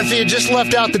year. Oh, if he had just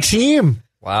left out the team.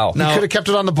 Wow. He could have kept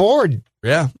it on the board.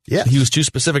 Yeah. Yeah. He was too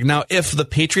specific. Now, if the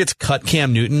Patriots cut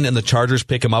Cam Newton and the Chargers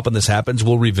pick him up and this happens,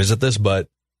 we'll revisit this, but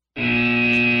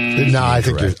No, I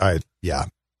think yeah.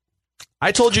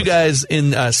 I told you guys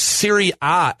in Serie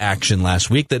A action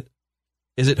last week that,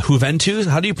 is it Juventus?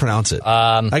 How do you pronounce it?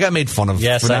 I got made fun of.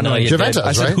 Yes, for I not know knowing. you Juventus, did.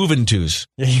 I said right? Juventus.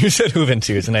 Yeah, you said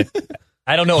Juventus, and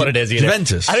I don't know what it is either.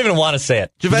 Juventus. I don't even want to say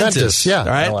it. Juventus. Yeah. All I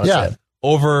don't right. want to say it.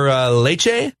 Over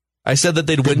Lecce, I said that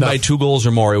they'd win enough. by 2 goals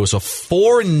or more. It was a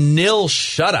 4-0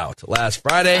 shutout last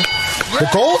Friday. The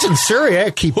goals in Serie A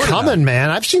keep Put it coming, on.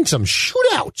 man. I've seen some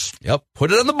shootouts. Yep.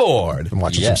 Put it on the board. I'm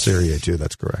watching Yes. some Serie A too.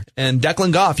 That's correct. And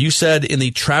Declan Goff, you said in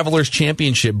the Travelers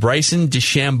Championship, Bryson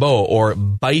DeChambeau, or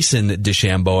Bison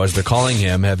DeChambeau, as they're calling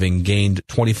him, having gained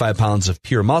 25 pounds of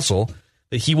pure muscle,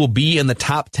 that he will be in the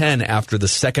top 10 after the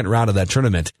second round of that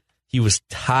tournament. He was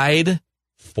tied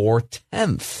for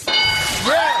 10th.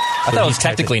 I thought it was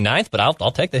technically 9th, but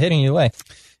I'll take the hitting either way.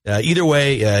 Either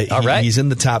way, All right. he's in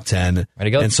the top 10. Way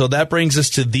to go. And so that brings us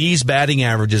to these batting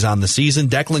averages on the season.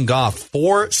 Declan Goff,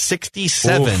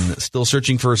 467, still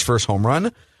searching for his first home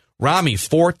run. Rami,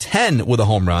 410 with a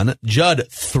home run. Judd,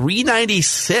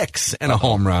 396 and a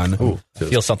home run. I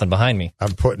feel something behind me.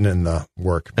 I'm putting in the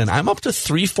work. And I'm up to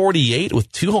 348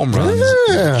 with 2 home runs.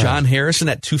 Yeah. John Harrison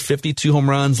at 250, 2 home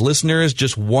runs. Listeners,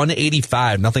 just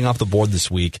 185, nothing off the board this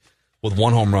week with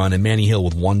 1 home run. And Manny Hill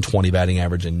with 120 batting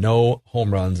average and no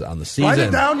home runs on the season. Write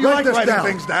it down. You like writing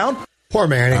things down. Poor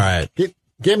Manny. All right.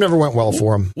 Game never went well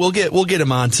for him. We'll get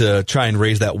him on to try and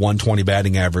raise that 120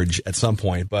 batting average at some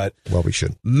point. But Well, we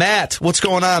should. Matt, what's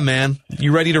going on, man?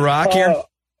 You ready to rock here?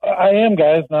 I am,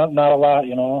 guys. Not a lot,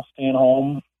 staying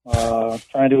home,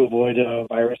 trying to avoid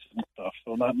viruses and stuff.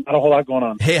 So not a whole lot going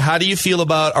on. Hey, how do you feel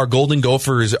about our Golden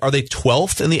Gophers? Are they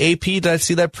 12th in the AP? Did I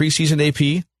see that preseason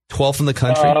AP? 12th in the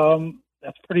country?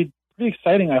 That's pretty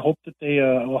exciting. I hope that they,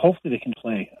 hopefully they can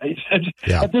play.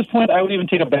 Yeah. At this point, I would even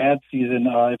take a bad season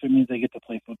if it means they get to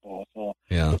play football. So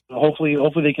Yeah. hopefully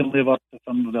they can live up to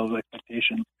some of those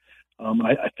expectations.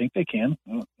 I think they can.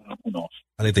 Who knows?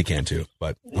 I think they can too,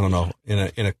 but I don't know.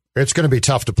 It's going to be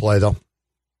tough to play, though.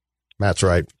 Matt's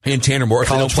right. And Tanner Morgan, if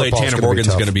they don't College play, football's Tanner gonna be Morgan's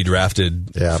tough. going to be drafted.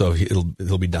 Yeah. So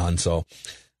he'll be done. So,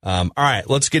 all right,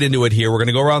 let's get into it here. We're going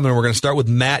to go around and we're going to start with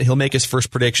Matt. He'll make his first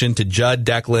prediction to Judd,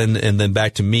 Declan, and then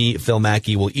back to me, Phil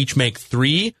Mackey. We'll each make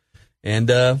 3.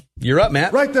 And you're up,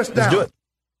 Matt. Write this down. Let's do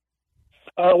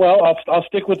it. Well, I'll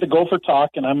stick with the Gopher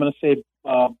talk, and I'm going to say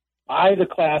by the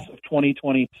class of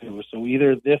 2022. So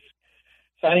either this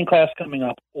signing class coming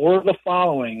up or the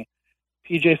following,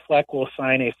 PJ Fleck will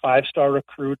sign a 5-star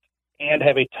recruit and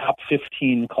have a top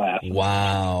 15 class.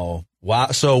 Wow.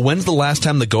 So when's the last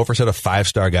time the Gophers had a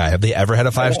 5-star guy? Have they ever had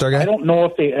a 5-star guy? I don't know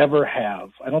if they ever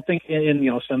have. I don't think since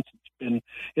it's been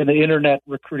in the internet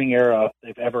recruiting era,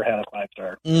 they've ever had a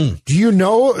 5-star. Do you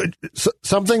know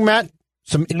something, Matt?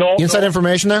 Some inside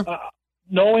information there?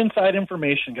 No inside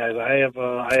information, guys.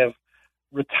 I have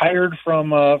retired from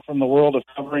the world of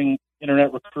covering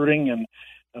internet recruiting, and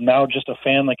I'm now just a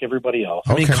fan like everybody else.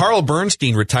 I mean, Carl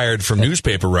Bernstein retired from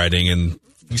newspaper writing, and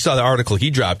you saw the article he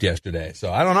dropped yesterday.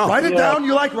 So I don't know. Write it down.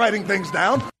 You like writing things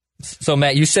down. So,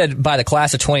 Matt, you said by the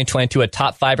class of 2022, a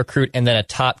top 5 recruit and then a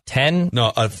top 10? No,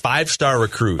 a 5-star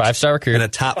recruit. 5-star recruit. And a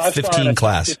top 5-star 15 and a top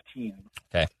class. 15.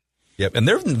 Okay. Yep, and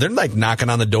they're like knocking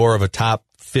on the door of a top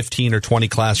 15 or 20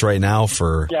 class right now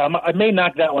for... Yeah, I may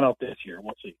knock that one out this year.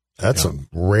 We'll see. That's some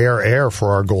rare air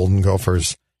for our Golden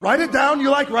Gophers. Write it down.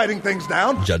 You like writing things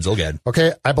down. Judd Zulgad.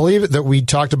 Okay, I believe that we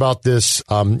talked about this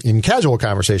in casual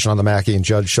conversation on the Mackey and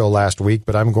Judd show last week,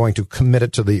 but I'm going to commit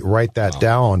it to the write that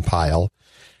down pile.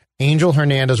 Angel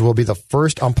Hernandez will be the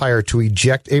first umpire to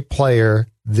eject a player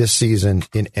this season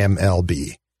in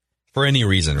MLB. For any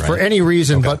reason, right? For any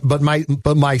reason, Okay.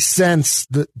 but my sense,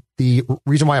 the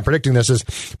reason why I'm predicting this is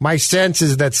my sense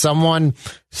is that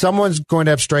someone's going to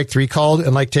have strike 3 called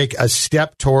and like take a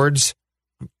step towards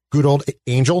good old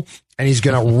Angel, and he's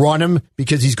going to run him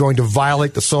because he's going to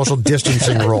violate the social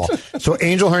distancing rule. So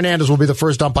Angel Hernandez will be the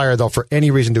first umpire, though, for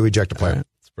any reason to eject a player. Right.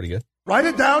 That's pretty good. Write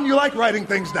it down. You like writing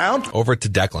things down. Over to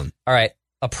Declan. All right.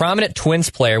 A prominent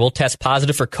Twins player will test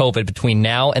positive for COVID between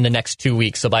now and the next 2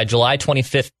 weeks. So by July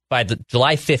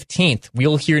 15th,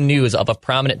 we'll hear news of a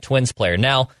prominent Twins player.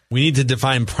 Now, we need to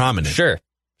define prominent. Sure.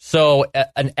 So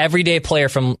an everyday player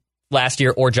from last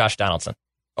year or Josh Donaldson.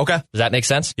 Okay. Does that make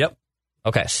sense? Yep.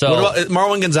 Okay. So what about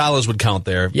Marwin Gonzalez would count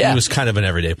there. Yeah. He was kind of an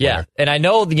everyday player. Yeah. And I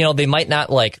know, they might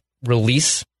not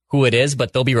release who it is,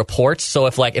 but there'll be reports. So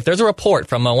if there's a report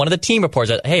from one of the team reports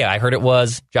that, hey, I heard it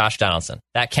was Josh Donaldson,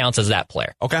 that counts as that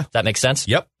player. Okay. Does that make sense?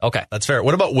 Yep. Okay. That's fair.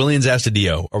 What about Willians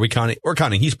Astudillo? Are we counting? We're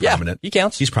counting. He's prominent. Yeah, he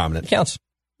counts. He's prominent. He counts.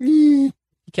 He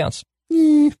counts.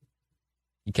 He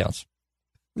counts.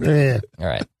 Yeah. All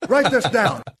right. Write this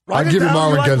down. I'll give you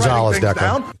Marwin Gonzalez,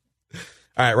 Declan. All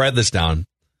right, write this down.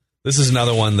 This is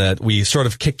another one that we sort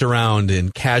of kicked around in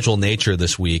casual nature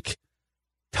this week,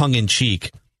 tongue in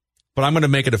cheek. But I'm going to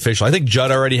make it official. I think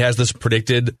Judd already has this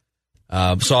predicted.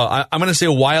 So I'm going to say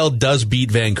Wild does beat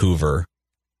Vancouver.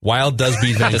 Wild does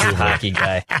beat Vancouver. This hockey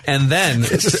guy. And then,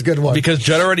 this is a good one. Because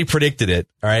Judd already predicted it.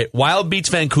 All right. Wild beats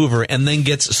Vancouver and then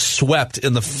gets swept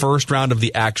in the first round of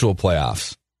the actual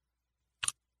playoffs.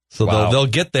 So they'll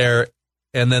get there,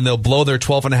 and then they'll blow their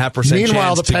 12.5%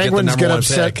 Meanwhile, chance the Penguins get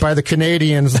upset by the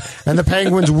Canadians, and the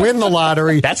Penguins win the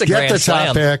lottery. That's a get grand the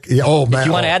top slam. pick. Yeah, oh man! If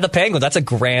you want to add the Penguins, that's a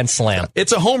grand slam.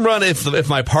 It's a home run if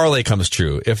my parlay comes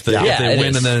true. If they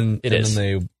win is. and then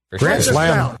they grand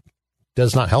slam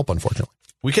does not help, unfortunately.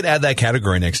 We could add that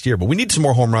category next year, but we need some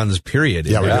more home runs. Period.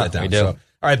 Yeah, we do. So, all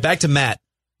right, back to Matt.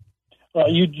 That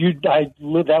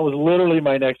was literally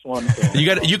my next one. So.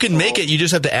 You can make it. You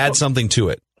just have to add something to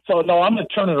it. So, no, I'm going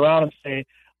to turn it around and say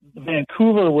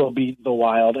Vancouver will beat the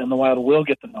Wild, and the Wild will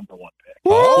get the number 1 pick.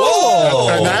 Whoa!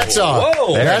 And that's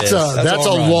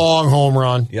a long home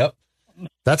run. Yep.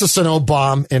 That's a Sano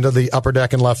bomb into the upper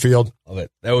deck in left field. Love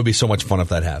it. That would be so much fun if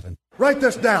that happened. Write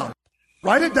this down.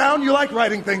 Write it down. You like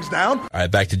writing things down. All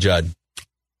right, back to Judd.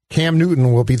 Cam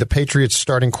Newton will be the Patriots'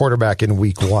 starting quarterback in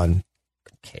Week 1.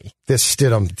 Okay. This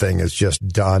Stidham thing is just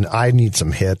done. I need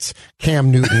some hits.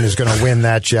 Cam Newton is going to win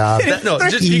that job. You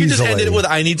can just end it with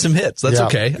 "I need some hits." That's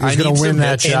okay. He's going to win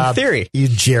that job. In theory,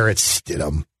 he's Jarrett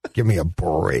Stidham. Give me a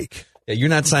break. Yeah, you're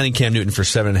not signing Cam Newton for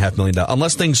 $7.5 million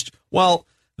unless things. Well,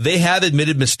 they have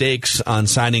admitted mistakes on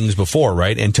signings before,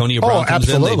 right? Antonio Brown comes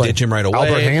in, they ditch him right away.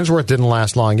 Albert Hainsworth didn't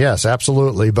last long. Yes,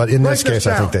 absolutely. But in this case,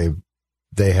 I think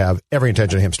they have every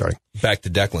intention of him starting. Back to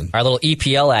Declan. Our little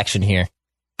EPL action here.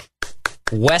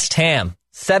 West Ham,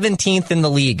 17th in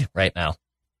the league right now.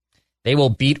 They will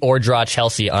beat or draw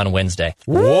Chelsea on Wednesday.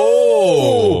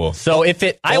 Whoa! So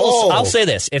I'll say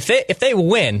this: if they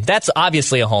win, that's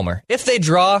obviously a homer. If they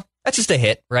draw, that's just a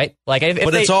hit, right?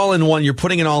 It's all in one. You're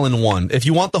putting it all in one. If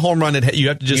you want the home run, you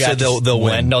have to just say they'll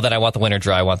win. No, that I want the win or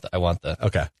draw. I want the.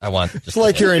 Okay. I want. It's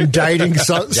like you're indicting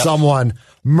someone.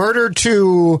 Murder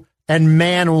 2. And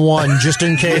man 1, just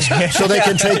in case, so they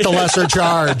can take the lesser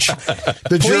charge.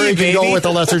 The jury can go with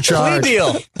the lesser charge.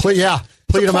 Plea deal.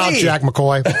 Plead them out, Jack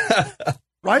McCoy.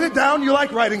 Write it down. You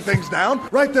like writing things down.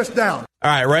 Write this down.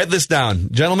 All right, write this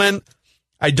down. Gentlemen,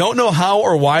 I don't know how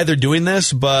or why they're doing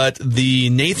this, but the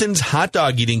Nathan's Hot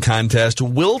Dog Eating Contest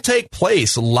will take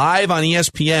place live on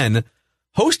ESPN,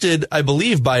 hosted, I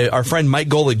believe, by our friend Mike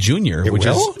Golick Jr.,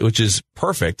 which is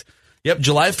perfect. Yep,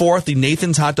 July 4th, the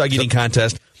Nathan's Hot Dog Eating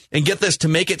Contest. And get this, to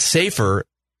make it safer,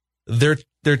 they're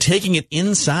taking it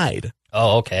inside.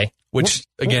 Oh, okay. Which,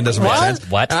 again, doesn't make sense.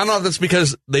 What? I don't know if that's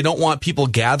because they don't want people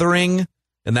gathering,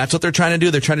 and that's what they're trying to do.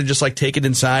 They're trying to just take it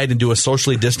inside and do a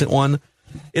socially distant one.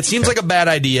 It seems like a bad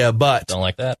idea, but... Don't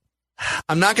like that.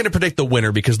 I'm not going to predict the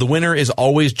winner because the winner is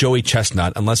always Joey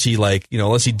Chestnut unless he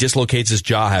dislocates his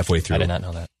jaw halfway through. I did not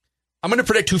know that. I'm going to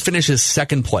predict who finishes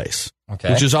second place,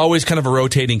 okay, which is always kind of a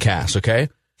rotating cast, okay?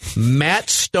 Matt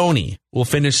Stoney will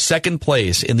finish second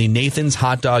place in the Nathan's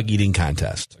Hot Dog Eating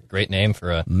Contest. Great name for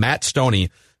a... Matt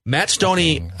Stoney. Matt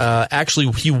Stoney,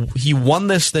 actually, he won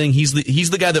this thing. He's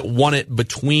the guy that won it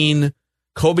between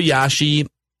Kobayashi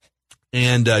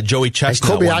and Joey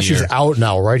Chestnut. And Kobayashi's out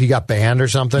now, right? He got banned or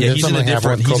something? Yeah, he's in a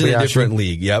different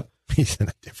league. Yep. He's in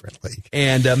a different league.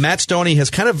 And Matt Stoney he's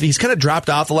kind of dropped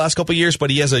off the last couple of years, but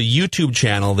he has a YouTube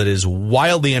channel that is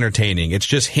wildly entertaining. It's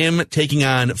just him taking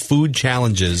on food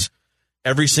challenges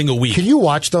every single week. Can you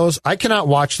watch those? I cannot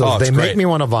watch those. They make me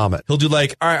want to vomit. He'll do all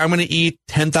right, I'm going to eat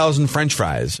 10,000 French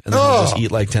fries. And then he'll just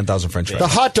eat 10,000 French fries. The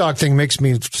hot dog thing makes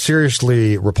me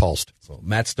seriously repulsed. So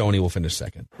Matt Stoney will finish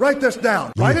second. Write this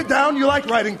down. Write it down. You like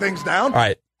writing things down. All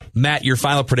right. Matt, your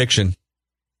final prediction.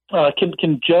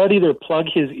 Can Judd either plug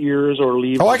his ears or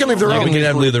leave? Oh, I can leave the room. We can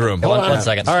have him leave the room. One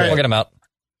second. All right. We'll get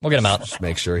him out. Just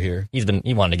make sure here. He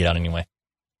wanted to get out anyway.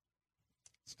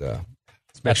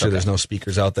 Let's make sure there's no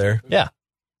speakers out there. Yeah,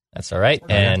 that's all right.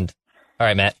 And all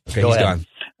right, Matt. Okay, go he's ahead. gone.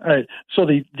 All right. So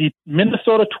the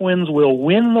Minnesota Twins will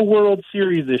win the World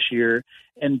Series this year,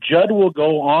 and Judd will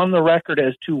go on the record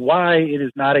as to why it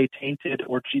is not a tainted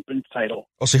or cheapened title.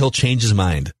 Oh, so he'll change his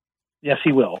mind. Yes,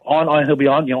 he will. He'll be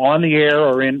on the air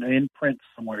or in print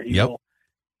somewhere. He will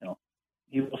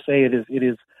say it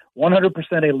is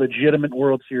 100% a legitimate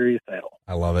World Series title.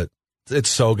 I love it. It's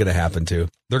so going to happen too.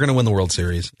 They're going to win the World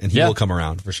Series, and he will come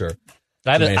around for sure.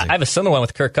 I have a similar one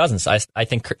with Kirk Cousins. I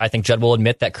think Judd will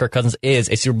admit that Kirk Cousins is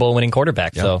a Super Bowl winning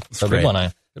quarterback. Yep, So good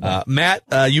one. Matt,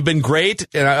 you've been great,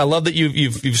 and I love that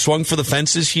you've swung for the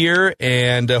fences here,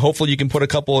 and hopefully you can put a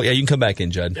couple. Yeah, you can come back in,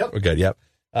 Judd. Yep. We're good. Yep.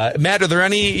 Matt, are there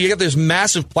any? You got this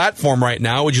massive platform right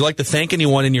now. Would you like to thank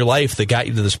anyone in your life that got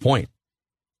you to this point?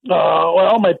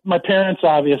 Well, my parents,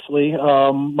 obviously,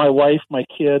 my wife, my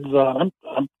kids.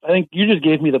 I think you just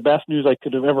gave me the best news I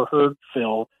could have ever heard,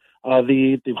 Phil.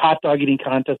 The hot dog eating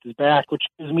contest is back, which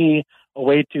gives me a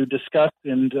way to discuss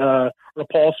and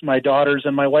repulse my daughters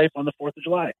and my wife on the 4th of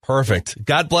July. Perfect.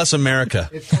 God bless America.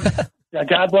 Yeah,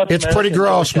 God bless It's America. pretty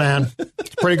gross, man.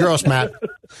 It's pretty gross, Matt. All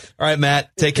right,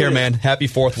 Matt. Take care, man. Happy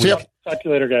 4th week. Talk to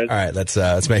you later, guys. All right, that's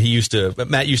Matt.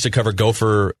 Matt used to cover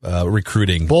Gopher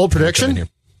recruiting. Bold prediction?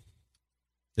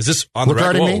 Is this on the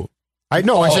regarding record? me?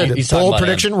 I said he's talking bold about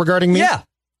prediction him. regarding me. Yeah.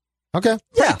 Okay.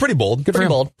 Yeah. Pretty bold. Good for Pretty him.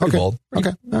 bold. Pretty Okay. bold.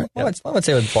 Okay. All right. I would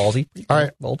say it was ballsy. All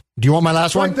right. Bold. Do you want my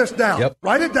last one? Write this down. Yep.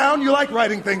 Write it down. You like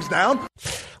writing things down.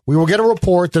 We will get a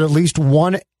report that at least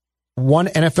one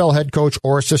NFL head coach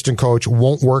or assistant coach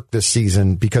won't work this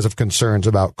season because of concerns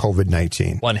about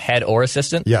COVID-19. One head or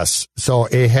assistant? Yes. So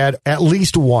a head, at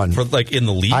least one. For like in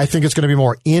the league? I think it's going to be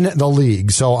more in the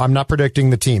league. So I'm not predicting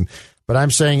the team, but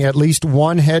I'm saying at least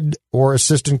one head or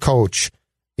assistant coach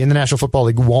in the National Football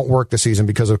League won't work this season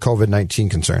because of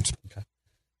COVID-19 concerns. Okay.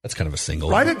 That's kind of a single.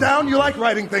 Write it down. You like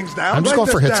writing things down. I'm just Write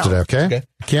going for this hits down. today, okay?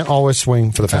 Can't always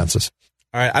swing for the fences.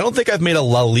 All right. I don't think I've made a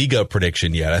La Liga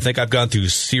prediction yet. I think I've gone through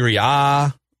Serie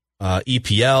A,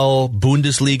 EPL,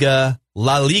 Bundesliga.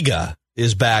 La Liga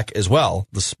is back as well,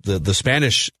 the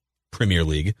Spanish Premier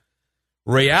League.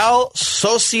 Real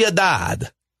Sociedad.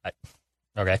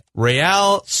 Okay.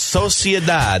 Real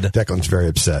Sociedad Declan's very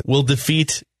upset. will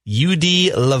defeat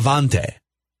UD Levante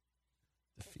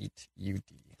Defeat UD.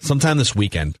 sometime this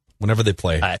weekend, whenever they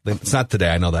play. right. It's not today,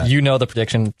 I know that. You know the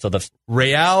prediction, so the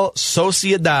Real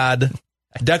Sociedad.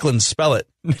 Declan, spell it.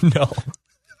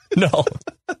 no.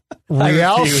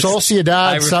 Real refuse. Sociedad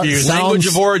I refuse. sounds Language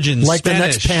of origin, like Spanish. the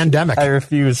next pandemic. I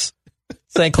refuse.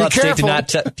 St. Cloud State did careful.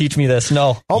 not teach me this.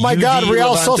 No. Oh my UD God,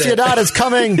 Real Levante. Sociedad is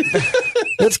coming.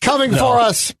 It's coming for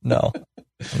us. No.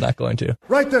 I'm not going to.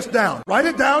 Write this down. Write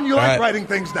it down. You All like right. writing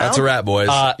things down. That's a wrap, boys.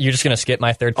 You're just going to skip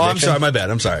my third oh, prediction? I'm sorry. My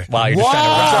bad. I'm sorry. Wow, you're just trying to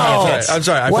Wow. rush me. I'm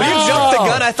sorry. I Wow. forgot. You jumped the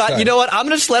gun. I thought, you know what? I'm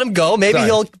going to just let him go. Maybe Sorry.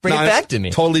 he'll bring No, it back to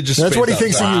me. Totally just. That's what he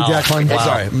spaced thinks out. of you, Declan.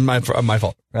 Hey, sorry. My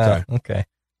fault. Sorry. Okay.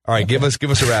 All right. Give us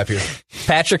a wrap here.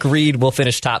 Patrick Reed will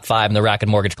finish top 5 in the Rocket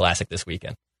Mortgage Classic this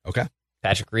weekend. Okay.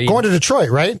 Patrick Reed. Going to Detroit,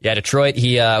 right? Yeah, Detroit.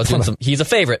 He was doing he's a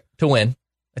favorite to win.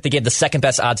 I think he had the second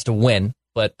best odds to win,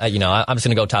 but I'm just going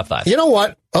to go top 5. You know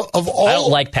what? Of all, I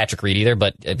don't like Patrick Reed either,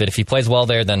 but if he plays well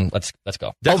there, then let's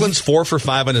go. Declan's 4 for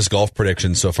 5 on his golf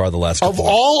predictions so far the last couple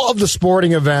of all of the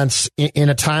sporting events in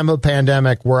a time of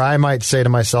pandemic where I might say to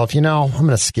myself, I'm going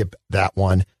to skip that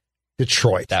one.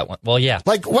 Detroit. That one. Well, yeah.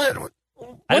 Like what?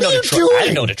 I What are you Detroit, doing? I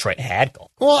didn't know Detroit had golf.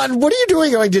 Well, and what are you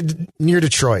doing like near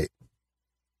Detroit?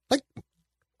 Like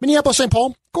Minneapolis, St.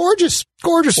 Paul, gorgeous.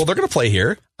 Well, they're going to play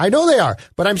here. I know they are,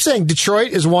 but I'm saying Detroit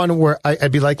is one where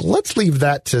I'd be like, let's leave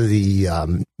that to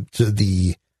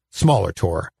the smaller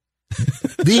tour.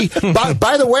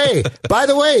 By the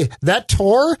way, that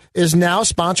tour is now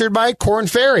sponsored by Korn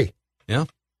Ferry. Yeah.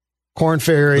 Korn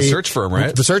Ferry, The search firm,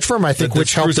 right? The search firm, I think,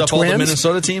 which helped the up all the Twins.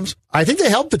 Minnesota teams. I think they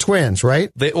helped the Twins, right?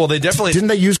 They definitely Didn't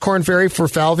they use Korn Ferry for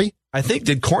Falvey? I think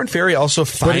did Korn Ferry also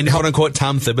find quote unquote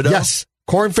Tom Thibodeau? Yes.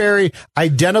 Korn Ferry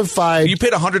identified. You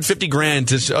paid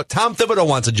 $150,000 to Tom Thibodeau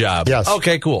wants a job. Yes.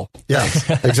 Okay, cool. Yes,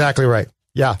 exactly right.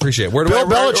 Yeah. Appreciate it. Where do Bill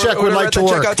I Belichick would like write to that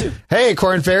check work. out to? Hey,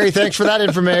 Korn Ferry, thanks for that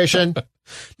information.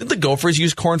 Did the Gophers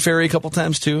use Korn Ferry a couple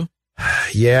times too?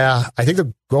 Yeah, I think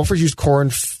the Gophers used Korn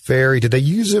Ferry. Did they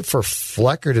use it for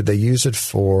Fleck or did they use it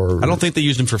for? I don't think they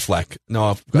used him for Fleck.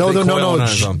 No. No. on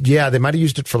his own. Yeah, they might have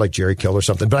used it for like Jerry Kill or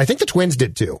something. But I think the Twins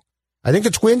did too. I think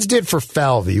the Twins did for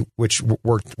Falvey, which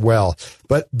worked well.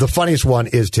 But the funniest one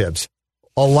is Tibbs,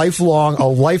 a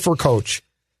lifer coach.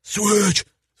 Switch.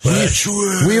 Switch.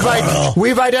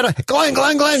 We've identified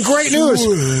Glenn, great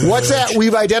news. What's that?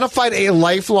 We've identified a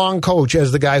lifelong coach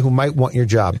as the guy who might want your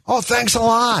job. Oh, thanks a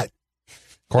lot.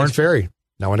 Corn Ferry,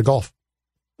 now into golf.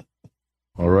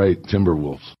 All right,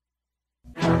 Timberwolves.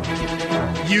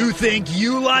 You think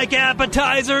you like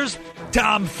appetizers?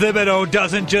 Tom Thibodeau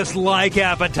doesn't just like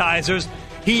appetizers.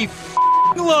 He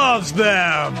loves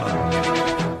them.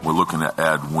 We're looking to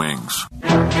add wings.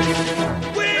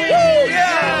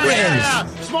 Wings!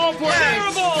 Small plates!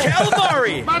 Terrible!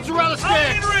 Calamari! Mozzarella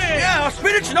sticks! Yeah,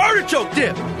 spinach and artichoke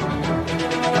dip!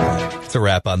 It's a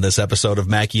wrap on this episode of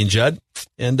Mackie and Judd,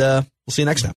 and we'll see you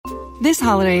next time. This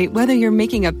holiday, whether you're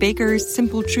making a Baker's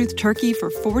Simple Truth turkey for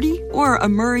 40 or a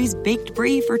Murray's Baked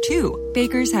Brie for 2,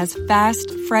 Baker's has fast,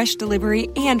 fresh delivery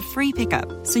and free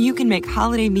pickup, so you can make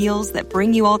holiday meals that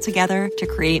bring you all together to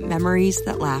create memories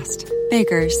that last.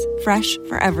 Baker's, fresh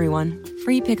for everyone.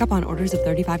 Free pickup on orders of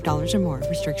 $35 or more.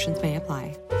 Restrictions may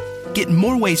apply. Get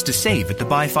more ways to save at the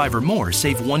Buy 5 or More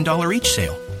Save $1 each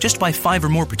sale. Just buy 5 or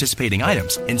more participating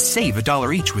items and save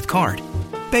 $1 each with card.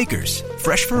 Baker's,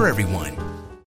 fresh for everyone.